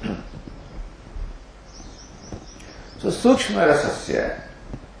juice. So Sukshma rasasya.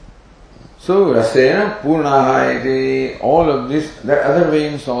 So Rasena Purnaha iti, all of this, there are other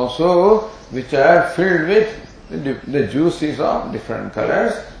veins also which are filled with the juices of different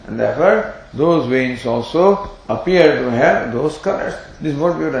colors, and therefore those veins also appear to have those colors. This is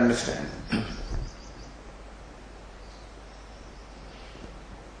what we would understand.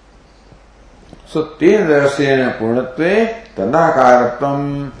 So, Tedrasena Purnatve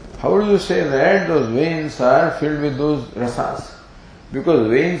Tadakaratvam. How do you say that those veins are filled with those rasas? Because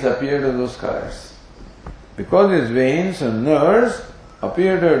veins appear to those colors. Because these veins and nerves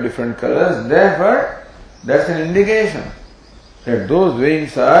appear to have different colors, therefore, that's an indication that those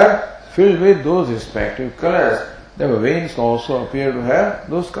veins are filled with those respective colors. Therefore, veins also appear to have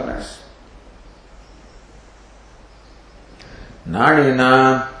those colors.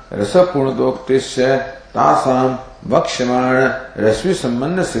 Nadina Rasapurnadoktisya Tasam Vakshimana Rasvi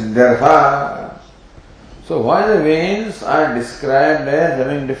Sambandha Siddhartha. So why the veins are described as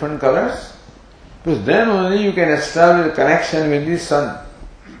having different colors? Because then only you can establish a connection with the sun.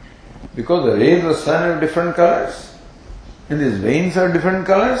 Because the rays of the sun have different colors. And these veins are different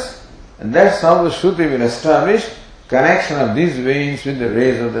colors, and that's how the Shruti will establish connection of these veins with the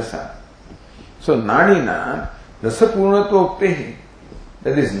rays of the sun. So Nadina Rasapurnatoktehi,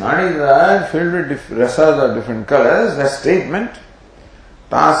 that is nadis are filled with rasas of different colors, that statement,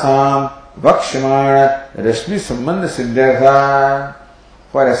 Tasam Vakshmana Rashmi Sambandha Siddhartha,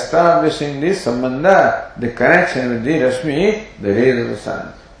 for establishing this Sambandha, the connection with the Rashmi, the rays of the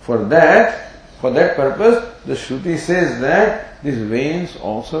sun. For that purpose, the Shruti says that these veins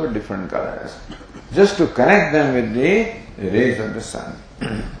also have different colors, just to connect them with the rays of the sun.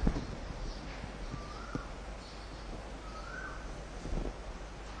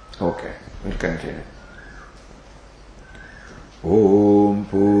 Okay, we'll continue. Om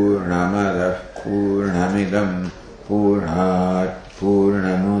Purnamadav Purnamidam Purnat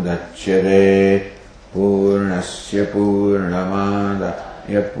Purnamudachyate Purnasya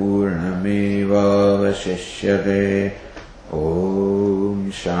Purnamadaya Purnamevavashishyate.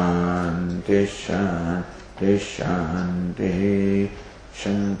 Om Shanti Shanti Shanti.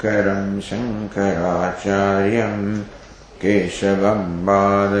 Shankaram Shankaracharyam Keshavam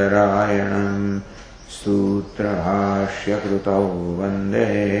Badarayanam Sutrabhashya Krutau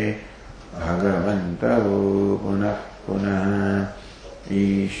Vande Bhagavantau Punah Punah.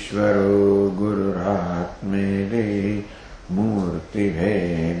 Ishvaro Gururatmedi Murti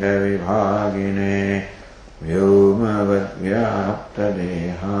Bheda Vibhagine Vyomavad Vyapta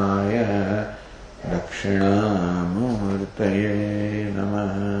Dehaya Dakshinamurtaye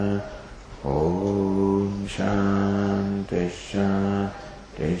Namaha. Om Shanti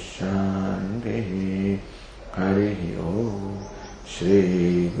Shanti Shanti. Hari Om.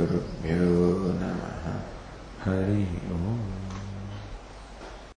 Shri Gurubhyo Namaha. Hari Om.